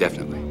too,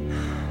 definitely.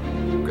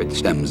 Great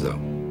stems, though.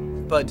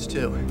 Buds,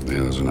 too. Yeah,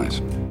 those are nice.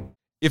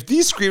 If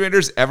these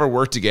screenwriters ever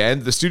worked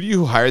again, the studio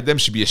who hired them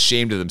should be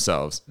ashamed of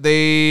themselves.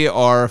 They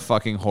are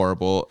fucking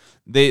horrible.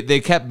 They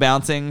kept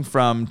bouncing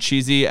from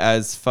cheesy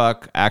as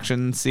fuck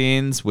action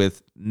scenes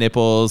with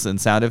nipples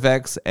and sound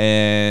effects,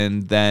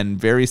 and then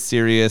very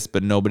serious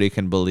but nobody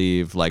can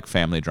believe like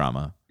family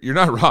drama. You're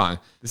not wrong.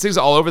 This thing's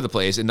all over the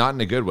place and not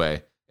in a good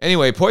way.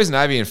 Anyway, Poison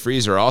Ivy and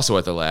Freeze are also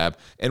at the lab,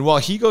 and while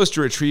he goes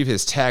to retrieve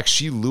his tech,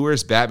 she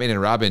lures Batman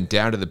and Robin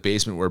down to the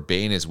basement where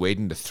Bane is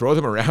waiting to throw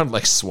them around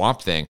like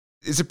Swamp Thing.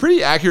 It's a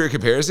pretty accurate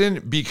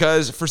comparison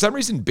because for some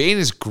reason Bane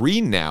is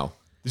green now.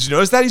 Did you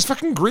notice that? He's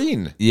fucking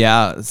green.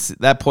 Yeah,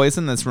 that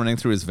poison that's running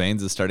through his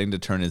veins is starting to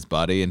turn his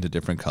body into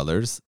different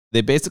colors. They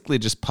basically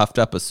just puffed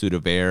up a suit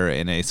of air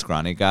in a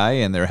scrawny guy,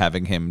 and they're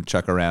having him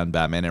chuck around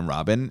Batman and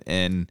Robin,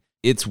 and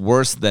it's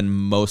worse than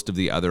most of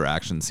the other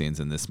action scenes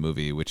in this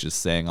movie, which is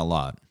saying a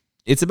lot.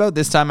 It's about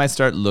this time I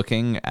start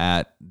looking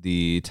at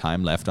the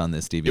time left on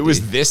this DVD. It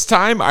was this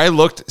time? I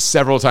looked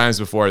several times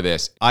before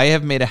this. I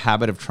have made a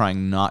habit of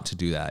trying not to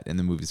do that in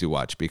the movies we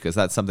watch because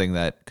that's something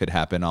that could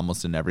happen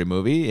almost in every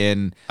movie.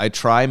 And I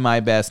try my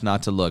best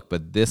not to look,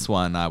 but this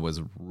one I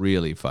was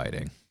really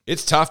fighting.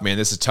 It's tough, man.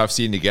 This is a tough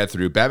scene to get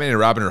through. Batman and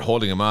Robin are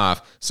holding him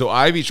off, so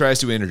Ivy tries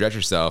to interject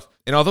herself.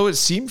 And although it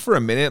seemed for a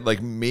minute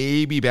like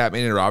maybe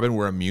Batman and Robin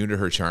were immune to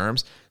her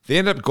charms, they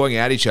end up going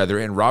at each other,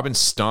 and Robin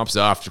stomps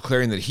off,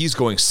 declaring that he's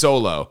going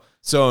solo.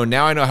 So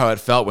now I know how it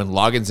felt when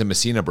Loggins and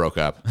Messina broke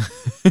up.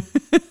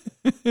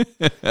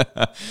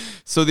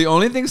 So the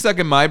only thing stuck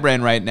in my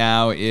brain right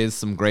now is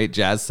some great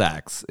jazz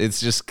sax.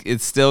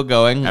 It's still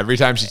going. Every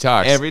time she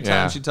talks. Every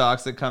time she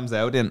talks, it comes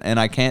out, and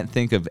I can't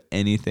think of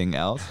anything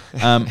else.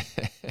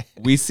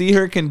 We see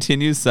her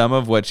continue some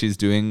of what she's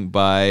doing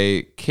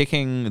by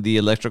kicking the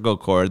electrical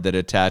cord that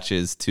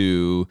attaches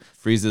to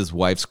Frieza's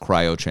wife's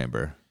cryo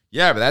chamber.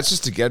 Yeah, but that's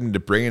just to get him to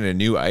bring in a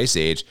new ice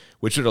age,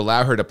 which would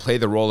allow her to play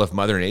the role of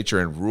Mother Nature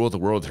and rule the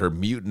world with her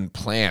mutant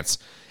plants.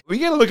 We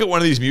got to look at one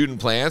of these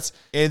mutant plants,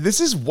 and this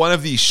is one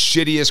of the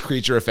shittiest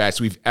creature effects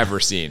we've ever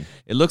seen.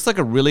 It looks like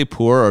a really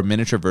poor or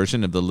miniature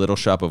version of the Little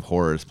Shop of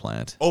Horrors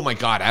plant. Oh my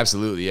God,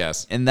 absolutely,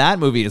 yes. And that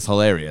movie is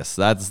hilarious.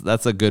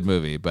 That's a good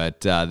movie,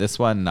 but this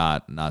one,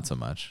 not so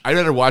much. I'd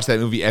rather watch that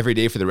movie every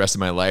day for the rest of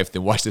my life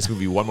than watch this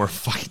movie one more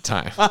fucking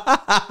time.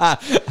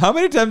 How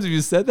many times have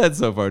you said that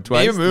so far?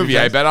 Twice? Name a movie.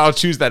 I bet I'll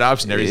choose that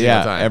option every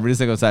single time. Every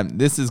single time.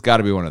 This has got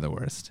to be one of the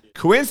worst.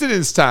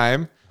 Coincidence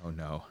time. Oh,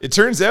 no. It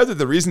turns out that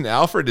the reason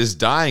Alfred is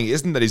dying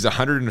isn't that he's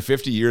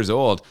 150 years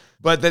old,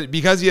 but that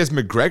because he has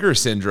McGregor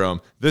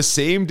syndrome, the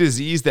same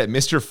disease that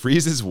Mr.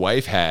 Freeze's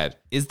wife had.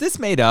 Is this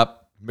made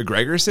up?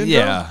 McGregor syndrome?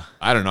 Yeah.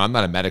 I don't know. I'm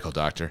not a medical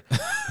doctor.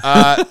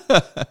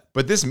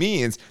 But this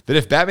means that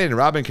if Batman and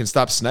Robin can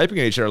stop sniping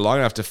at each other long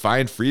enough to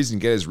find Freeze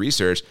and get his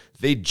research,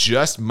 they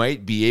just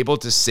might be able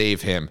to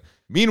save him.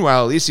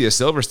 Meanwhile, Alicia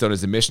Silverstone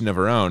has a mission of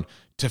her own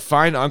to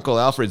find Uncle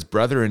Alfred's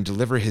brother and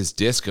deliver his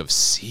disc of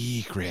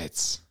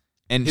secrets.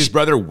 And His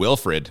brother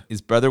Wilfred.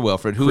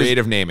 Who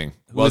Creative naming.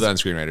 Well done,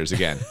 screenwriters,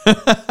 again.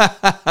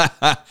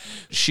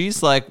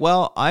 She's like,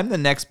 well, I'm the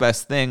next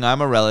best thing.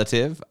 I'm a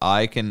relative.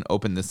 I can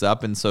open this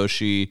up. And so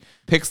she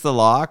picks the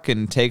lock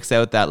and takes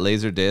out that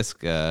laser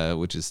disc,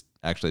 which is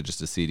actually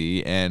just a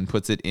CD, and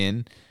puts it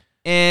in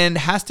and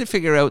has to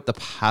figure out the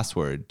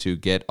password to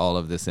get all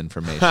of this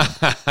information.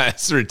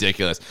 It's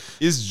ridiculous.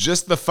 It's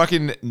just the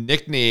fucking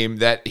nickname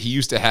that he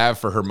used to have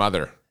for her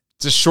mother.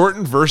 It's a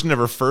shortened version of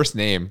her first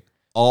name.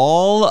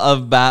 All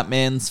of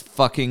Batman's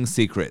fucking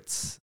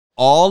secrets.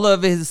 All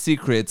of his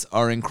secrets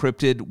are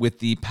encrypted with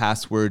the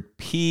password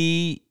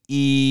PEG.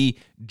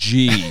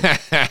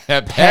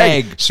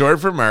 Peg. Short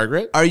for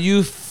Margaret. Are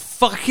you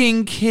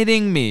fucking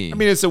kidding me? I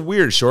mean, it's a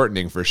weird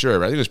shortening for sure,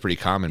 but I think it was pretty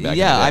common back in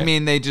the day. I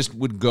mean, they just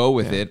would go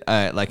with it.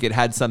 Like it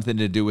had something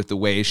to do with the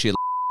way she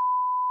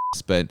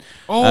but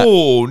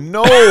oh,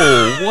 no.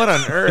 What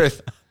on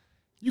earth?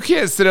 You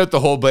can't sit out the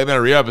whole Blame It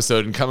on Rio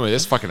episode and come with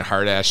this fucking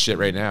hard-ass shit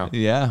right now.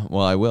 Yeah,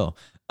 well, I will.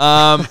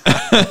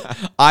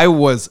 I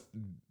was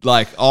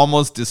like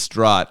almost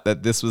distraught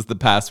that this was the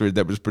password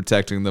that was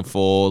protecting the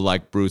full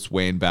like Bruce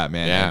Wayne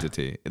Batman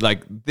entity.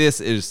 Like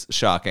this is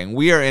shocking.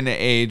 We are in an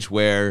age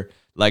where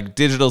like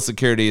digital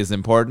security is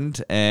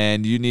important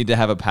and you need to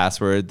have a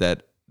password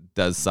that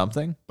does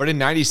something. But in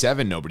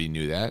 97, nobody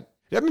knew that.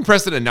 I'm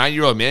impressed that a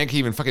 9-year-old man can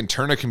even fucking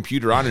turn a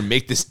computer on and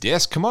make this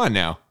disc. Come on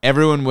now.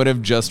 Everyone would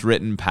have just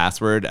written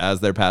password as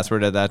their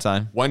password at that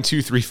time. 1,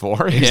 2, 3,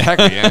 4.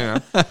 Exactly.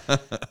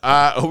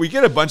 Yeah. We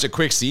get a bunch of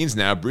quick scenes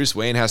now. Bruce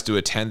Wayne has to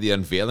attend the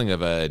unveiling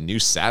of a new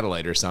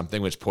satellite or something,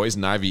 which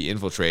Poison Ivy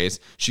infiltrates.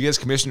 She gets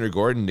Commissioner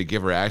Gordon to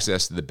give her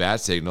access to the bat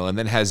signal and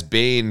then has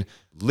Bane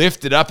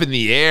lift it up in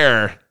the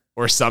air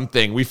or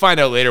something. We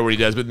find out later what he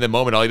does, but in the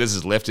moment, all he does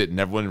is lift it, and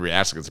everyone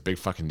reacts like it's a big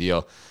fucking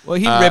deal. Well,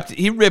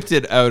 he ripped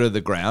it out of the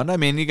ground. I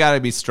mean, you got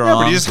to be strong. Yeah,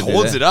 but he just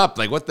holds it up.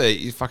 Like, what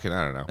the fucking,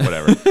 I don't know,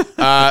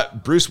 whatever.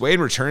 Bruce Wayne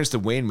returns to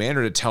Wayne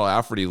Manor to tell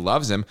Alfred he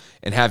loves him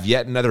and have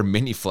yet another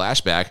mini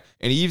flashback,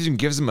 and he even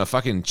gives him a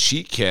fucking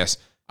cheek kiss.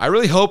 I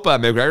really hope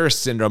McGregor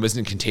syndrome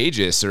isn't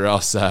contagious, or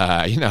else,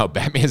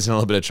 Batman's in a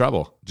little bit of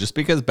trouble. Just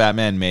because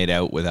Batman made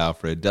out with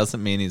Alfred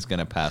doesn't mean he's going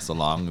to pass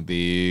along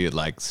the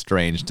like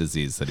strange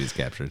disease that he's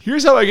captured.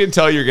 Here's how I can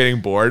tell you're getting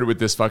bored with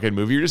this fucking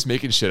movie. You're just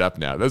making shit up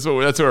now. That's where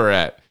we're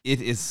at.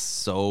 It is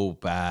so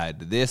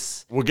bad.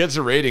 We'll get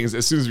to ratings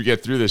as soon as we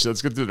get through this.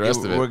 Let's get through the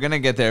rest of it. We're going to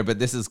get there, but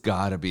this has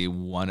got to be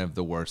one of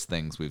the worst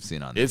things we've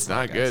seen on this It's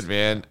not good,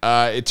 man.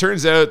 It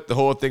turns out the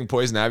whole thing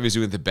Poison Ivy was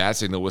doing with the bat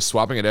signal was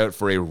swapping it out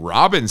for a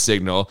Robin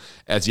signal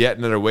as yet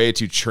another way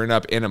to churn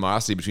up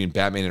animosity between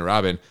Batman and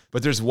Robin.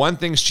 But there's one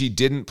thing she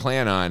didn't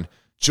plan on.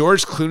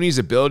 George Clooney's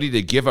ability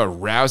to give a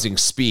rousing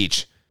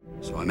speech.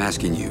 So I'm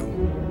asking you,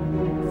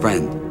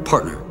 friend,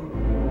 partner,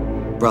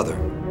 brother,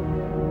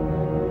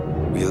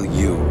 will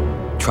you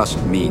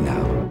trust me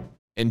now?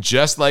 And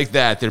just like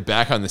that, they're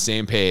back on the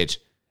same page.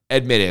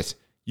 Admit it.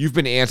 You've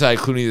been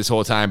anti-Clooney this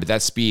whole time, but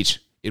that speech,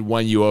 it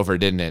won you over,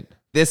 didn't it?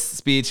 This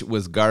speech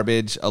was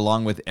garbage,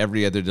 along with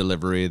every other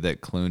delivery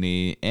that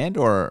Clooney and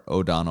or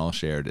O'Donnell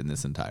shared in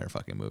this entire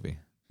fucking movie.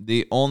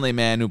 The only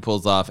man who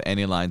pulls off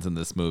any lines in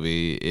this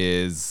movie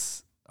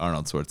is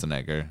Arnold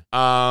Schwarzenegger.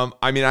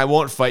 I mean, I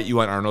won't fight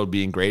you on Arnold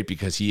being great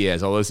because he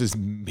is, although this is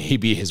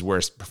maybe his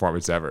worst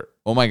performance ever.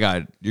 Oh my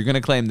God. You're going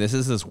to claim this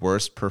is his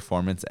worst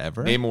performance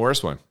ever? Name a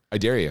worse one. I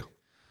dare you.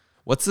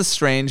 What's the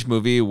strange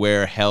movie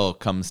where hell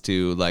comes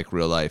to like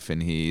real life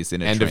and he's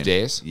in a End of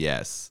Days?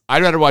 Yes.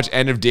 I'd rather watch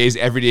End of Days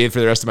every day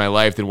for the rest of my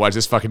life than watch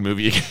this fucking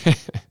movie again.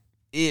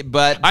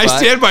 I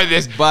stand by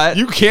this. but-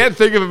 you can't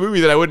think of a movie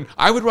that I wouldn't.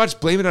 I would watch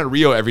Blame It on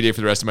Rio every day for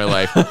the rest of my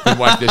life and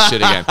watch this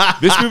shit again.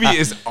 This movie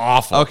is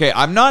awful. Okay,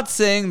 I'm not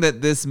saying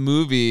that this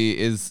movie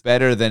is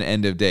better than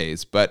End of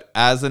Days, but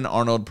as an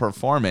Arnold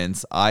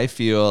performance, I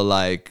feel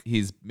like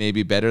he's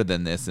maybe better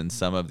than this in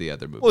some of the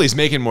other movies. Well, he's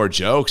making more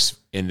jokes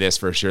in this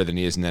for sure than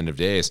he is in End of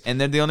Days. And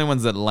they're the only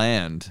ones that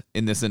land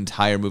in this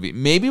entire movie.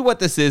 Maybe what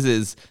this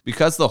is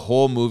because the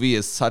whole movie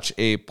is such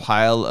a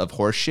pile of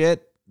horseshit,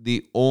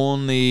 the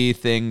only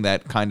thing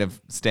that kind of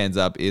stands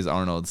up is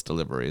Arnold's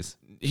deliveries.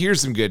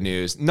 Here's some good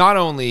news. Not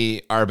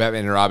only are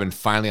Batman and Robin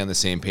finally on the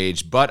same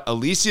page, but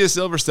Alicia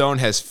Silverstone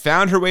has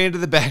found her way into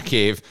the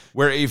Batcave,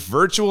 where a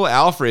virtual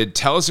Alfred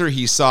tells her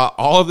he saw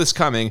all of this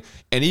coming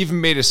and even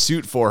made a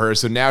suit for her,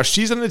 so now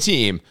she's on the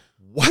team.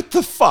 What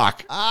the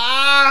fuck?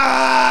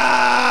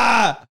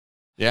 Ah!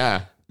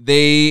 Yeah.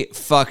 They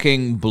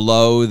fucking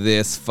blow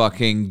this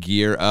fucking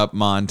gear up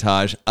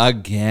montage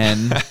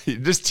again.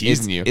 Just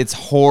teasing you. It's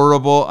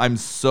horrible. I'm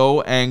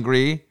so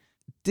angry.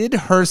 Did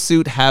her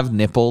suit have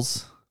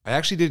nipples? I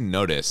actually didn't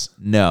notice.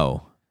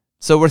 No.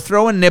 So we're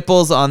throwing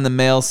nipples on the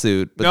male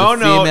suit, but the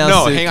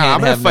female suit hang on. can't I'm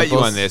going have to fight you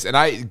nipples. on this.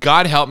 And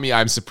God help me,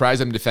 I'm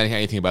surprised I'm defending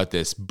anything about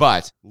this.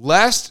 But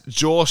lest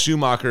Joel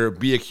Schumacher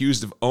be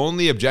accused of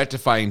only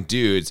objectifying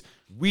dudes,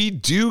 we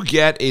do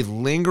get a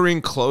lingering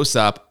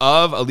close-up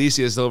of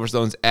Alicia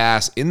Silverstone's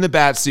ass in the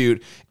bat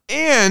suit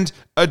and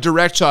a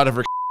direct shot of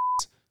her.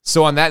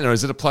 So on that note,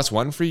 is it a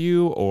 +1 for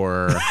you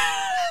or?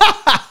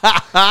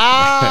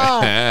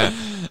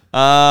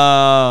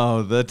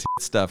 Oh, the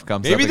stuff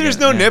comes Maybe up there's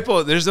again. no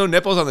nipple. There's no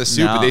nipples on the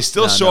suit, but they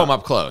still show them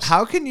up close.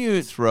 How can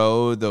you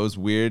throw those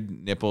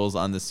weird nipples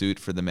on the suit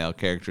for the male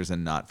characters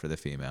and not for the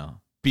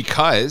female?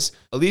 Because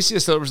Alicia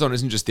Silverstone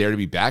isn't just there to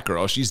be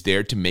Batgirl. She's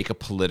there to make a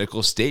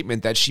political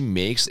statement that she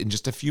makes in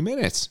just a few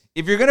minutes.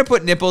 If you're going to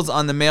put nipples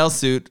on the male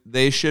suit,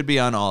 they should be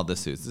on all the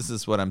suits. This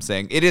is what I'm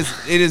saying. It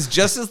is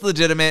just as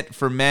legitimate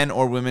for men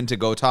or women to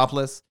go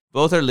topless.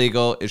 Both are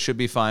legal. It should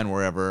be fine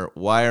wherever.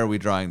 Why are we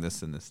drawing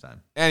this in this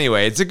time?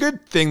 Anyway, it's a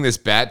good thing this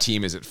Bat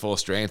team is at full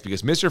strength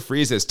because Mr.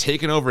 Freeze has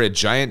taken over a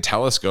giant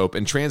telescope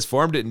and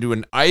transformed it into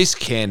an ice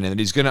cannon that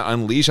he's going to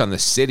unleash on the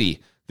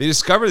city. They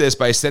discover this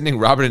by sending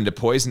Robin into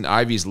Poison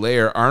Ivy's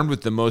lair armed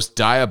with the most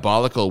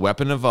diabolical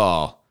weapon of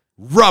all,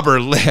 rubber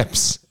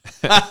lips.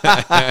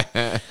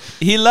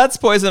 He lets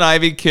Poison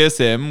Ivy kiss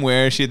him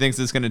where she thinks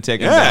it's going to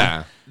take him Yeah.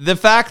 down. The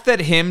fact that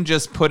him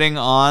just putting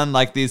on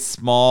like these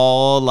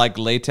small like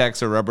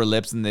latex or rubber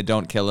lips and they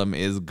don't kill him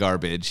is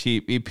garbage.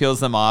 He peels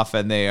them off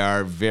and they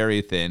are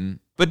very thin.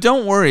 But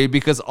don't worry,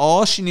 because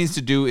all she needs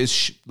to do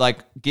is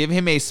give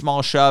him a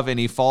small shove and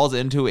he falls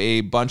into a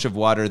bunch of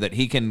water that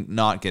he can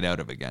not get out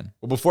of again.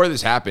 Well, before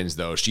this happens,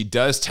 though, she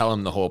does tell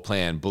him the whole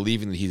plan,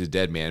 believing that he's a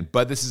dead man.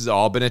 But this has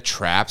all been a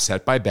trap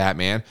set by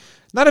Batman.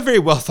 Not a very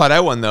well thought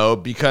out one, though,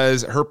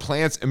 because her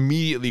plants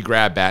immediately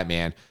grab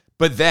Batman.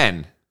 But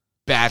then,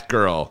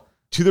 Batgirl,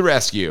 to the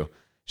rescue.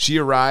 She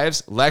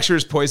arrives,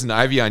 lectures Poison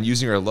Ivy on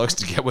using her looks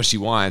to get what she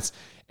wants,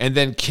 and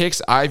then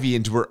kicks Ivy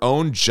into her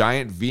own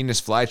giant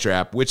Venus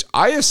flytrap, which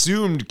I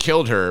assumed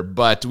killed her,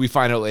 but we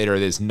find out later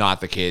that is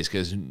not the case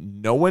because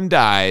no one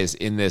dies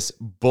in this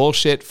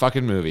bullshit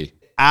fucking movie.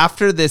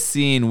 After this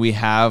scene, we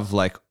have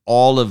like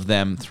all of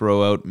them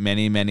throw out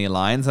many, many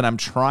lines, and I'm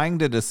trying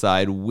to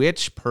decide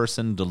which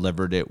person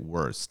delivered it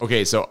worst.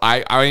 Okay, so I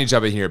need to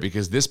jump in here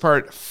because this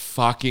part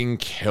fucking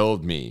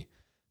killed me.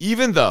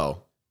 Even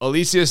though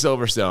Alicia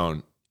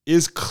Silverstone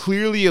is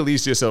clearly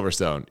Alicia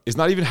Silverstone, is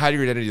not even hiding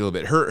her identity a little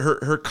bit.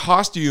 Her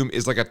costume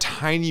is like a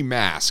tiny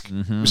mask,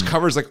 which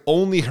covers like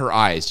only her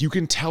eyes. You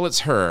can tell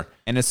it's her.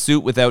 And a suit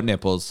without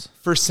nipples.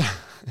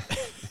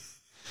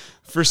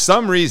 For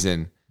some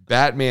reason,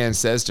 Batman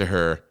says to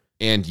her,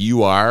 "And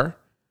you are?"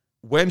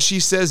 When she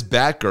says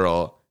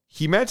Batgirl,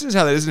 he mentions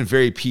how that isn't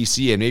very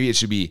PC and maybe it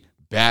should be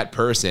Bat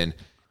person.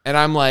 And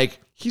I'm like,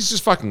 he's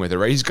just fucking with her,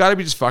 right? He's got to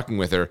be just fucking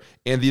with her.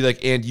 And the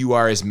 "and you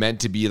are" is meant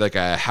to be like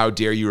a "how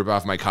dare you rip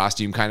off my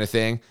costume" kind of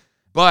thing.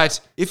 But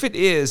if it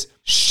is,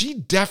 she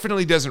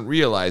definitely doesn't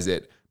realize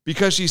it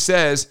because she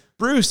says,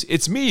 "Bruce,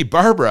 it's me,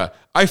 Barbara.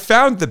 I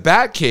found the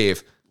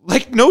Batcave."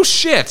 Like, no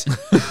shit.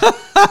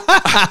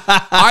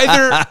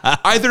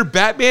 Either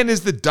Batman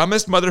is the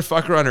dumbest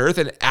motherfucker on earth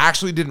and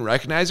actually didn't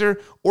recognize her,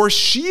 or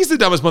she's the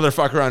dumbest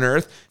motherfucker on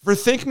earth for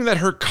thinking that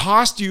her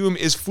costume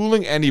is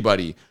fooling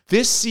anybody.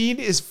 This scene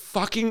is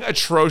fucking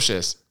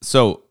atrocious.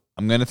 So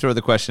I'm going to throw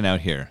the question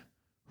out here.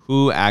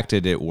 Who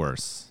acted it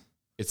worse?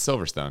 It's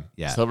Silverstone.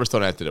 Yeah.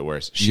 Silverstone acted it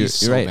worse. You're She's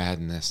so right. bad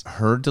in this.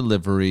 Her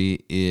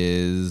delivery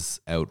is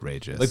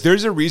outrageous. Like,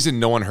 there's a reason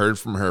no one heard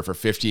from her for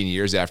 15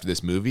 years after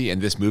this movie,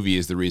 and this movie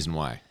is the reason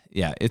why.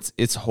 Yeah,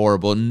 it's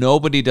horrible.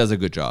 Nobody does a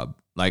good job.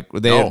 Like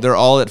No. they're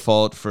all at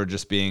fault for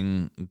just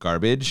being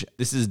garbage.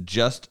 This is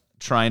just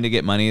trying to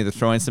get money. They're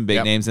throwing some big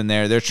Yep. names in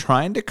there. They're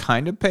trying to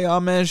kind of pay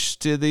homage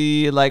to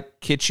the like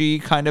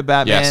kitschy kind of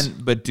Batman, Yes.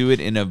 but do it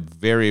in a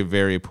very,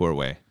 very poor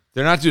way.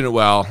 They're not doing it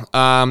well.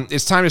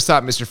 It's time to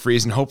stop Mr.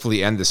 Freeze and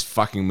hopefully end this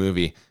fucking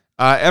movie.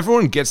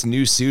 Everyone gets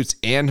new suits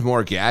and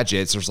more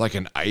gadgets. There's like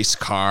an ice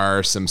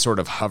car, some sort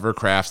of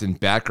hovercraft, and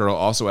Batgirl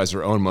also has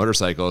her own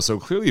motorcycle. So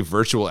clearly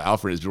virtual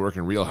Alfred has been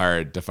working real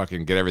hard to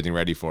fucking get everything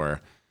ready for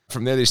her.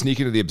 From there, they sneak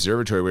into the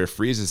observatory where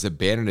Freeze has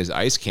abandoned his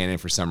ice cannon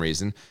for some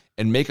reason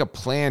and make a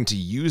plan to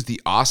use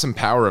the awesome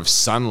power of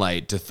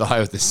sunlight to thaw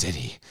out the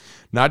city.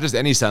 Not just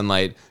any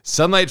sunlight,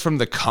 sunlight from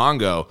the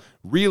Congo,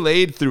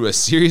 relayed through a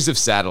series of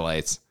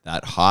satellites.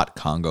 That hot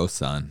Congo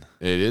sun.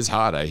 It is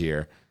hot, I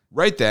hear.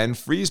 Right then,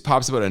 Freeze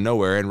pops up out of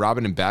nowhere and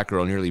Robin and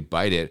Batgirl nearly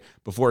bite it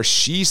before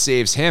she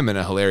saves him in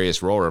a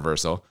hilarious role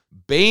reversal.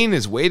 Bane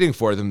is waiting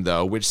for them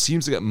though, which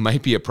seems like it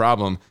might be a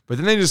problem, but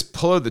then they just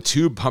pull out the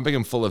tube pumping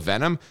him full of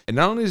venom, and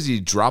not only does he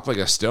drop like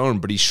a stone,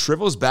 but he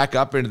shrivels back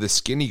up into the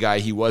skinny guy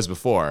he was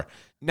before.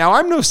 Now,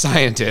 I'm no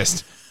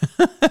scientist.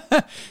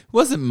 It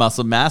wasn't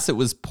muscle mass, it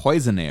was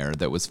poison air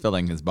that was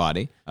filling his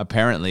body,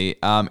 apparently.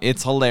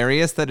 It's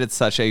hilarious that it's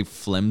such a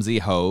flimsy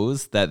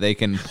hose that they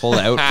can pull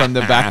out from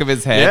the back of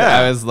his head. Yeah.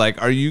 I was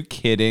like, are you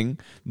kidding?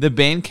 The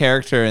Bane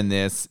character in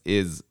this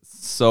is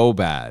so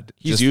bad.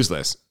 He's Just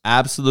useless.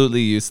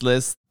 absolutely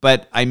useless.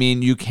 But, I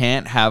mean, you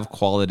can't have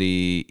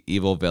quality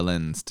evil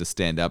villains to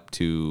stand up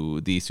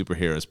to the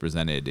superheroes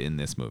presented in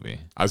this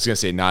movie. I was going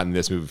to say not in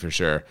this movie for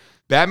sure.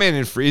 Batman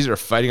and Freeze are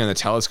fighting on the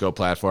telescope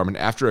platform, and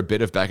after a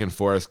bit of back and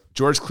forth,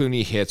 George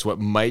Clooney hits what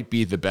might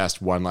be the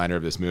best one-liner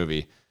of this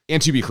movie. And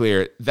to be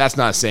clear, that's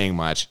not saying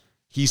much.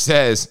 He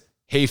says,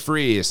 "Hey,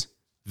 Freeze,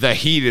 the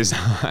heat is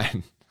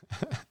on."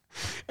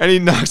 And he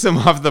knocks him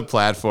off the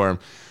platform.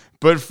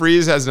 But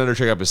Freeze has another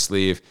trick up his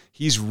sleeve.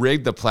 He's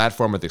rigged the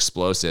platform with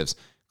explosives.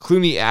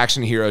 Clooney,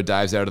 action hero,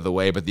 dives out of the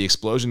way, but the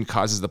explosion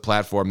causes the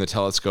platform, the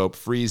telescope,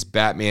 Freeze,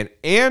 Batman,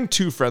 and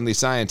two friendly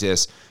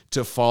scientists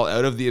to fall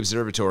out of the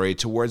observatory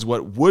towards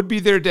what would be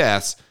their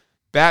deaths.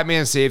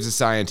 Batman saves the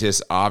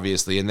scientists,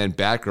 obviously, and then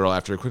Batgirl,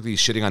 after quickly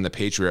shitting on the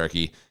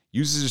patriarchy,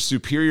 uses her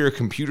superior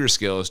computer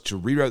skills to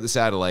reroute the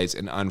satellites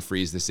and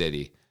unfreeze the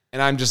city.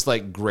 And I'm just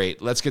like,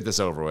 great, let's get this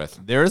over with.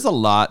 There is a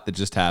lot that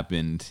just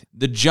happened.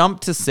 The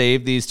jump to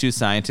save these two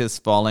scientists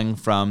falling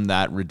from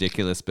that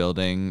ridiculous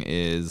building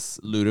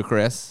is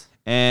ludicrous.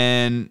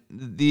 And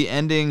the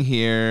ending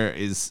here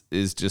is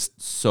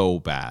just so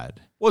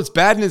bad. Well, it's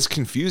bad and it's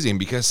confusing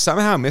because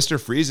somehow Mr.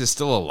 Freeze is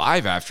still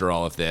alive after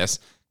all of this.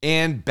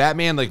 And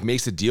Batman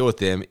makes a deal with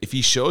him. If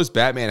he shows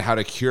Batman how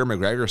to cure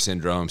McGregor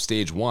syndrome,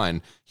 stage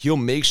 1, he'll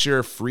make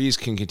sure Freeze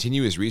can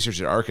continue his research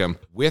at Arkham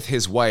with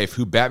his wife,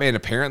 who Batman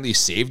apparently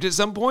saved at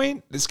some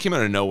point. This came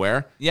out of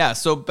nowhere. Yeah,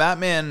 so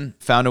Batman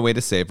found a way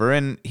to save her,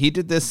 and he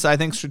did this, I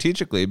think,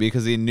 strategically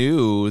because he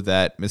knew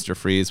that Mr.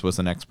 Freeze was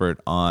an expert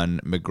on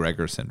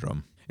McGregor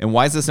syndrome. And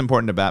why is this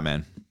important to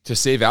Batman? To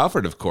save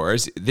Alfred, of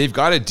course. They've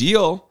got a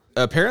deal.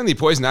 Apparently,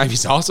 Poison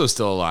Ivy's also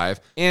still alive.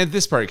 And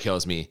this part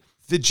kills me.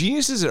 The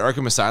geniuses at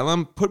Arkham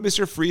Asylum put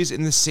Mr. Freeze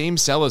in the same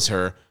cell as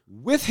her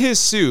with his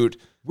suit,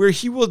 where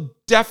he will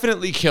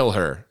definitely kill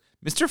her.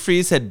 Mr.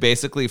 Freeze had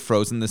basically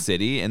frozen the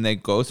city, and they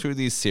go through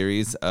these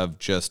series of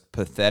just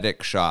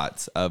pathetic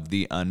shots of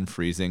the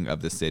unfreezing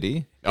of the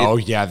city.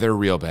 Yeah, they're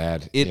real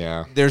bad.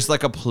 Yeah. There's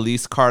a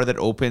police car that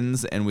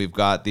opens, and we've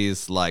got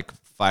these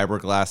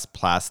fiberglass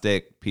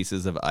plastic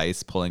pieces of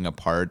ice pulling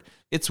apart.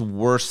 It's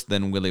worse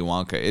than Willy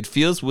Wonka. It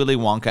feels Willy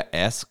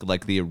Wonka-esque,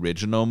 like the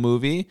original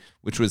movie,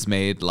 which was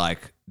made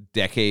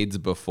decades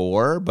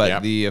before, but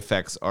Yep. the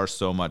effects are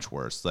so much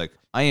worse.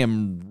 I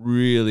am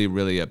really,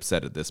 really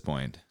upset at this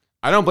point.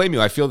 I don't blame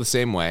you. I feel the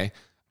same way.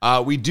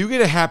 We do get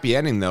a happy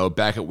ending, though,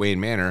 back at Wayne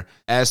Manor,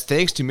 as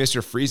thanks to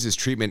Mr. Freeze's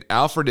treatment,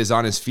 Alfred is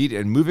on his feet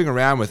and moving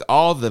around with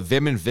all the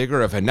vim and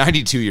vigor of a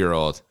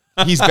 92-year-old.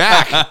 He's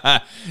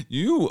back.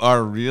 You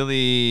are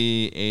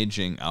really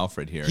aging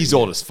Alfred here. He's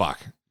old as fuck.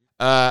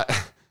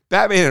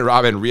 Batman and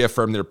Robin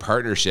reaffirm their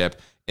partnership,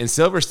 and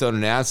Silverstone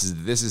announces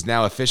that this is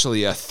now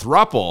officially a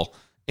throuple,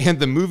 and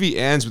the movie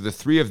ends with the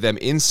three of them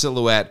in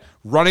silhouette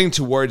running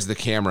towards the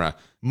camera,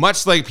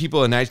 much like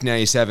people in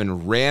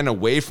 1997 ran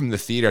away from the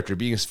theater after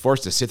being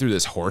forced to sit through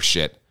this horse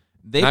shit.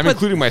 And I'm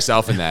including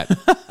myself in that.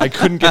 I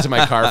couldn't get to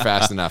my car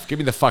fast enough. Get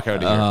me the fuck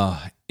out of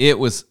here. It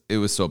was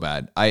so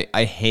bad.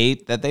 I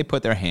hate that they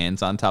put their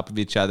hands on top of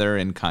each other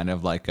in kind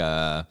of like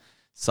a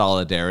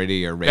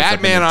solidarity or raise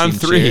Batman up in on the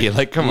team 3.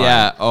 cheer. Come on.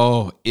 Yeah.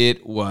 Oh,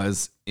 it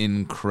was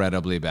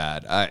incredibly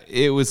bad.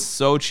 It was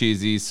so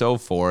cheesy, so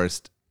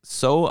forced,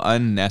 so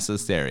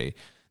unnecessary.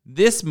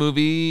 This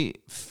movie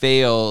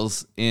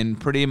fails in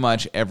pretty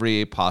much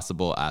every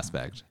possible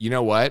aspect. You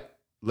know what?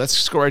 Let's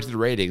just go right to the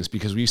ratings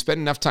because we've spent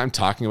enough time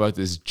talking about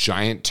this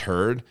giant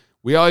turd.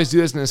 We always do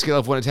this on a scale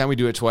of 1 to 10. We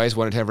do it twice.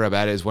 1 to 10 for how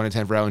bad it is, 1 to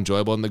 10 for how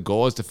enjoyable. And the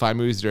goal is to find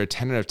movies that are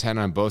 10 out of 10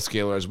 on both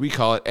scalars. We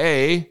call it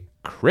a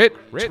Crit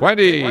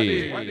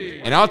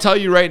 20. And I'll tell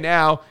you right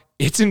now,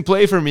 it's in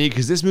play for me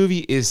because this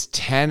movie is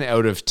 10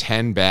 out of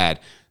 10 bad.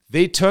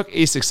 They took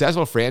a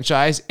successful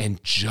franchise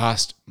and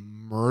just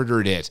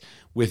murdered it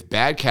with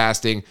bad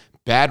casting,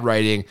 bad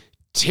writing,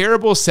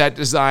 terrible set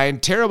design,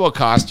 terrible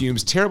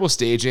costumes, terrible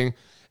staging.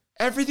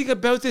 Everything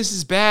about this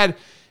is bad.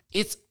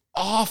 It's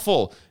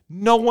awful.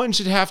 No one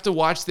should have to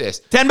watch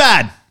this. 10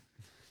 bad.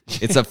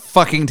 It's a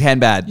fucking 10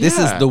 bad. This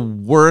is Yeah. the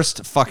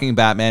worst fucking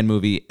Batman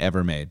movie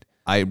ever made.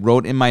 I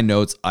wrote in my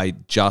notes, I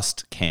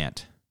just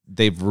can't.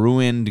 They've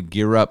ruined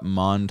gear up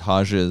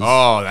montages.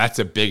 Oh, that's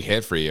a big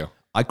hit for you.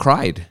 I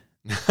cried.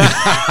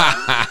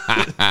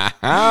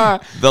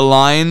 The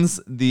lines,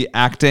 the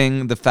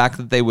acting, the fact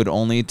that they would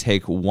only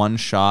take one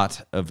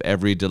shot of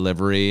every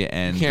delivery,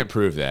 and You can't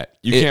prove that.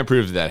 You can't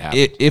prove that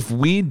happened. if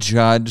we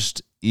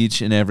judged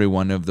each and every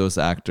one of those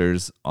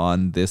actors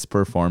on this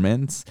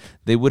performance,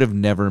 they would have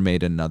never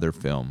made another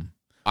film.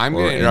 I'm Or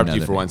going to interrupt you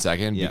another for 1 thing.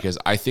 second Yeah. because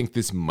I think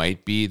this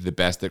might be the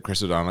best that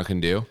Chris O'Donnell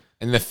can do.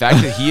 And the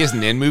fact that he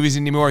isn't in movies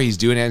anymore, he's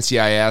doing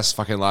NCIS,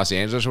 fucking Los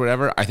Angeles or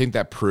whatever, I think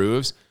that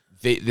proves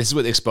this is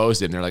what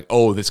exposed him. They're like,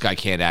 oh, this guy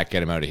can't act.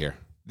 Get him out of here.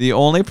 The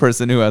only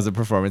person who has a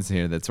performance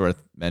here that's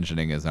worth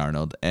mentioning is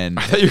Arnold. And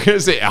I thought you were going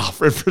to say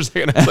Alfred for a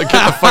second. I was like,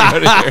 get the fuck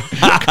out of here.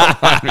 Come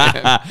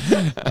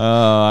on, man.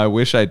 I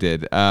wish I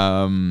did.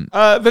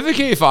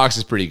 Vivica A. Fox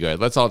is pretty good.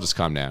 Let's all just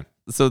calm down.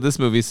 So this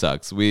movie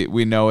sucks. We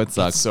know it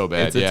sucks. so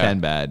bad, It's a yeah. 10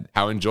 bad.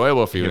 How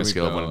enjoyable for you on Here a we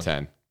scale of go. 1 to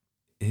 10?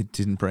 It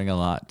didn't bring a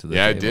lot to the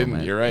Yeah, table. it didn't.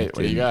 man. You're right. It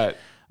What do you didn't. got?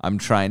 I'm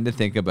trying to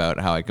think about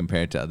how I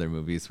compare it to other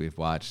movies we've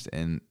watched,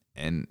 and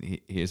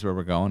here's where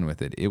we're going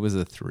with it. It was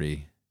a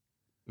 3.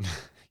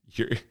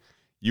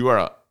 You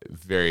are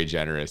very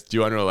generous. Do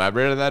you want to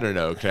elaborate on that or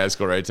no? Can I just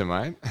go right to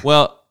mine?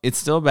 Well, it's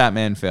still a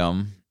Batman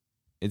film.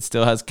 It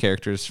still has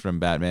characters from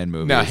Batman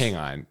movies. Now, hang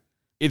on.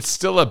 It's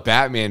still a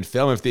Batman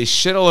film. If they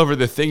shit all over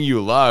the thing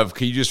you love,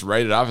 can you just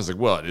write it off as like,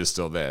 well, it is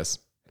still this?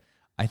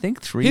 I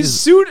think 3 His is...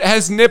 suit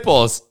has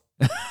nipples.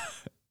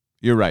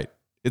 You're right.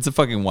 It's a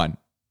fucking 1.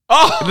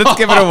 Oh, Let's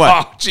give it a 1.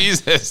 Oh,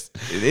 Jesus.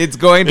 It's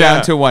going down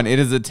Yeah. to 1. It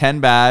is a 10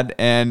 bad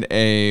and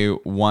a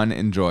 1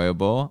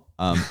 enjoyable.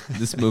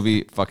 This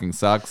movie fucking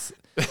sucks.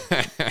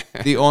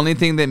 The only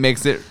thing that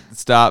makes it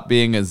stop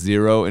being a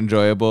 0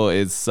 enjoyable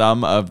is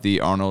some of the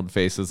Arnold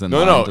faces and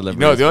line No.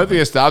 deliveries. The only thing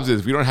that stops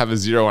is we don't have a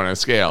 0 on a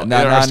scale.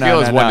 No, Our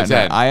scale is 1 to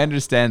 10. I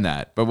understand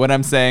that, but what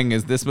I'm saying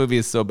is this movie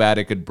is so bad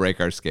it could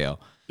break our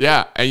scale.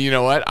 Yeah, and you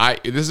know what?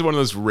 This is one of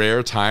those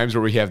rare times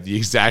where we have the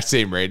exact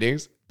same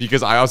ratings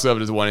because I also have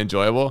it as 1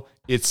 enjoyable.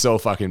 It's so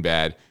fucking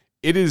bad.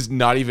 It is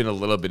not even a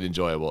little bit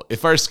enjoyable.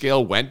 If our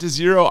scale went to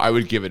 0, I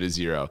would give it a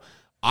 0.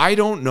 I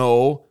don't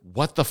know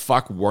what the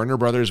fuck Warner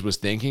Brothers was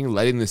thinking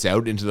letting this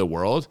out into the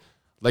world.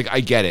 Like, I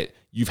get it.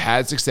 You've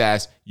had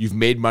success. You've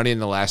made money in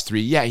the last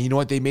 3. Yeah, you know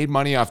what? They made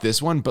money off this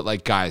one, but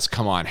like, guys,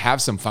 come on,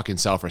 have some fucking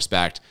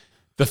self-respect.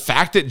 The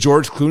fact that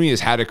George Clooney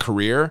has had a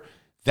career,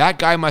 that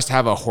guy must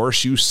have a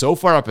horseshoe so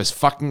far up his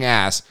fucking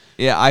ass.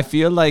 Yeah, I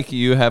feel like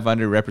you have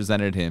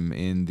underrepresented him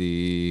in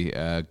the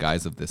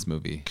guise of this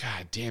movie.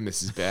 God damn,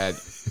 this is bad.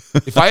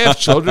 If I have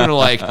children who are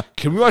like,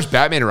 can we watch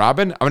Batman and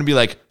Robin? I'm going to be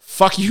like,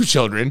 fuck you,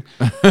 children.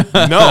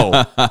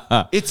 No.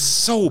 It's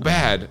so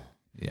bad.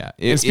 Yeah.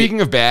 And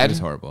speaking of bad. it is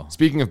horrible.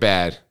 Speaking of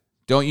bad,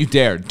 Don't you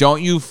dare.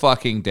 Don't you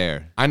fucking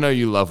dare. I know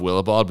you love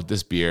Willibald, but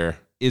this beer,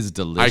 Is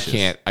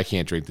delicious. I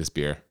can't drink this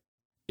beer.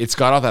 It's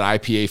got all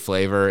that IPA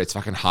flavor. It's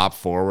fucking hop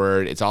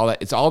forward. It's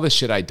all the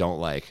shit I don't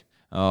like.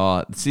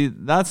 Oh, see,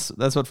 that's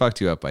what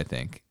fucked you up, I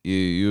think.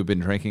 You've been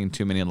drinking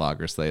too many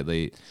lagers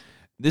lately.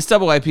 This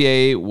double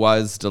IPA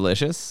was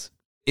delicious.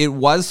 It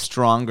was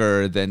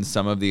stronger than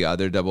some of the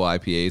other double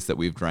IPAs that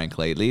we've drank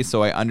lately,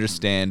 so I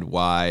understand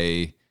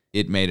why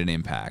it made an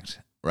impact,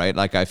 right?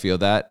 Like, I feel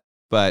that.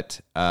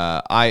 But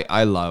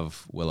I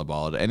love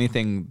Willibald.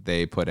 Anything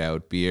they put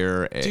out,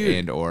 beer Dude.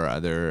 and or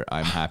other,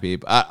 I'm happy.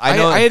 I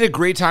know I had a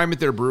great time at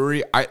their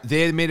brewery.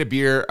 They had made a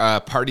beer,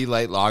 Party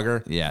Light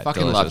Lager. Yeah,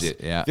 fucking loved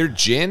delicious. it. Yeah. Their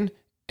gin,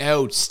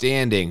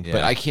 outstanding. But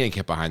Yeah. I can't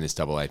get behind this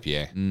double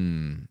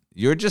IPA.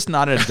 you're just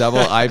not a double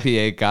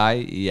IPA guy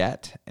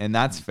yet, and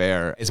that's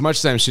fair. As much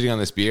as I'm shitting on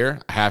this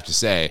beer, I have to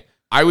say,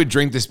 I would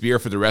drink this beer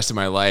for the rest of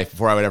my life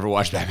before I would ever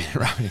watch Batman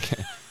and Robin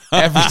again.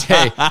 Every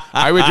day.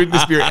 I would drink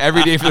this beer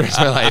every day for the rest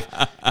of my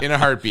life in a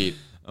heartbeat.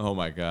 Oh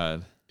my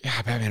God. Yeah,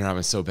 Batman and Robin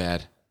is so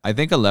bad. I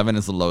think 11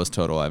 is the lowest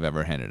total I've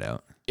ever handed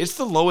out. It's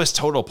the lowest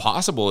total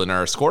possible in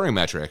our scoring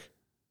metric.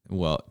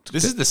 Well,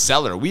 This is the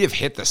cellar. We have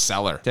hit the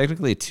cellar.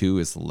 technically 2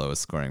 is the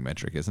lowest scoring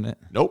metric, isn't it?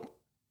 Nope.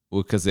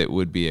 Well, because it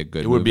would be a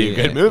good It would be a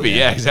good movie.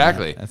 Yeah,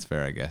 exactly. That's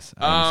fair, I guess.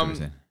 I understand what you're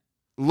saying.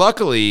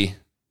 Luckily,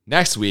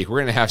 next week we're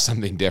going to have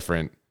something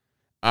different.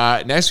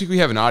 Next week we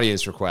have an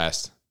audience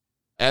request.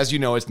 As you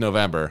know, it's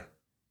November.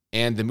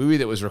 And the movie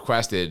that was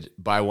requested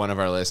by one of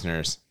our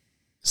listeners,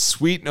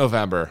 Sweet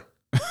November,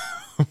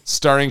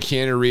 starring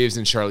Keanu Reeves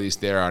and Charlize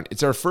Theron.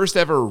 It's our first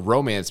ever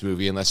romance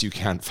movie, unless you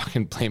count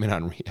fucking Blame It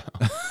on Rio.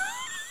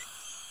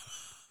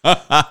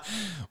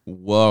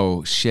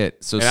 Whoa,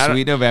 shit. So And I don't-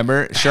 Sweet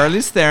November,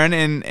 Charlize Theron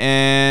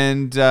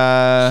and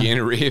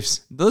Keanu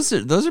Reeves. those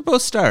are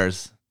both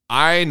stars.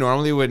 I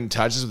normally wouldn't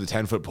touch this with a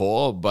 10-foot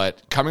pole,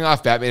 but coming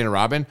off Batman and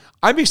Robin,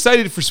 I'm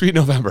excited for Sweet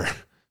November.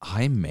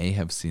 I may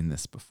have seen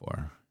this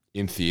before.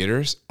 In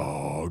theaters?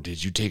 Oh,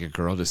 did you take a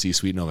girl to see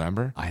Sweet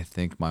November? I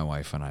think my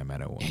wife and I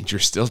met at one. And you're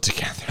still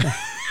together.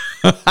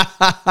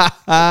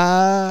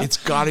 It's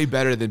got to be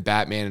better than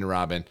Batman and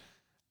Robin.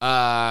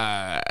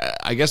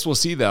 I guess we'll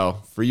see, though,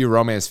 for you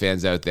romance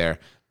fans out there.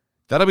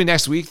 That'll be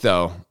next week,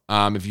 though.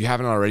 If you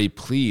haven't already,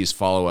 please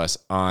follow us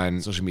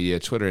on social media,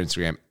 Twitter,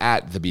 Instagram,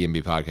 at the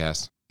BNB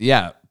Podcast.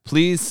 Yeah,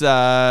 please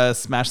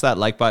smash that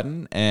like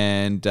button.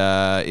 And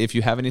if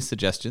you have any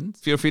suggestions,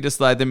 feel free to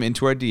slide them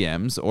into our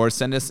DMs or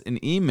send us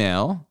an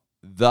email,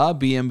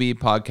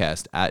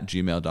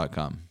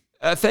 thebnbpodcast@gmail.com.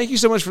 Thank you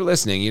so much for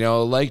listening.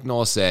 Like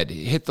Noel said,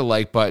 hit the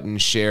like button,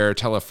 share,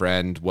 tell a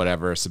friend,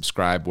 whatever,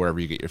 subscribe wherever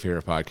you get your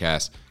favorite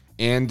podcast.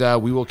 And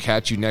we will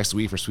catch you next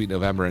week for Sweet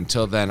November.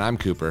 Until then, I'm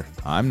Cooper.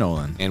 I'm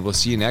Nolan. And we'll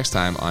see you next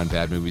time on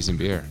Bad Movies and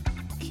Beer.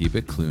 Keep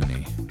it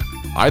Clooney.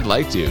 I'd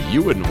like to.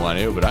 You wouldn't want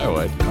to, but I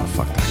would. Oh,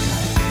 fuck that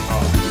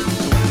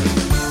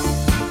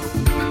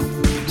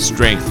guy.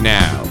 Strength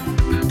now,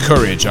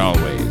 courage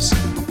always,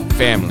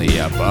 family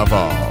above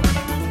all.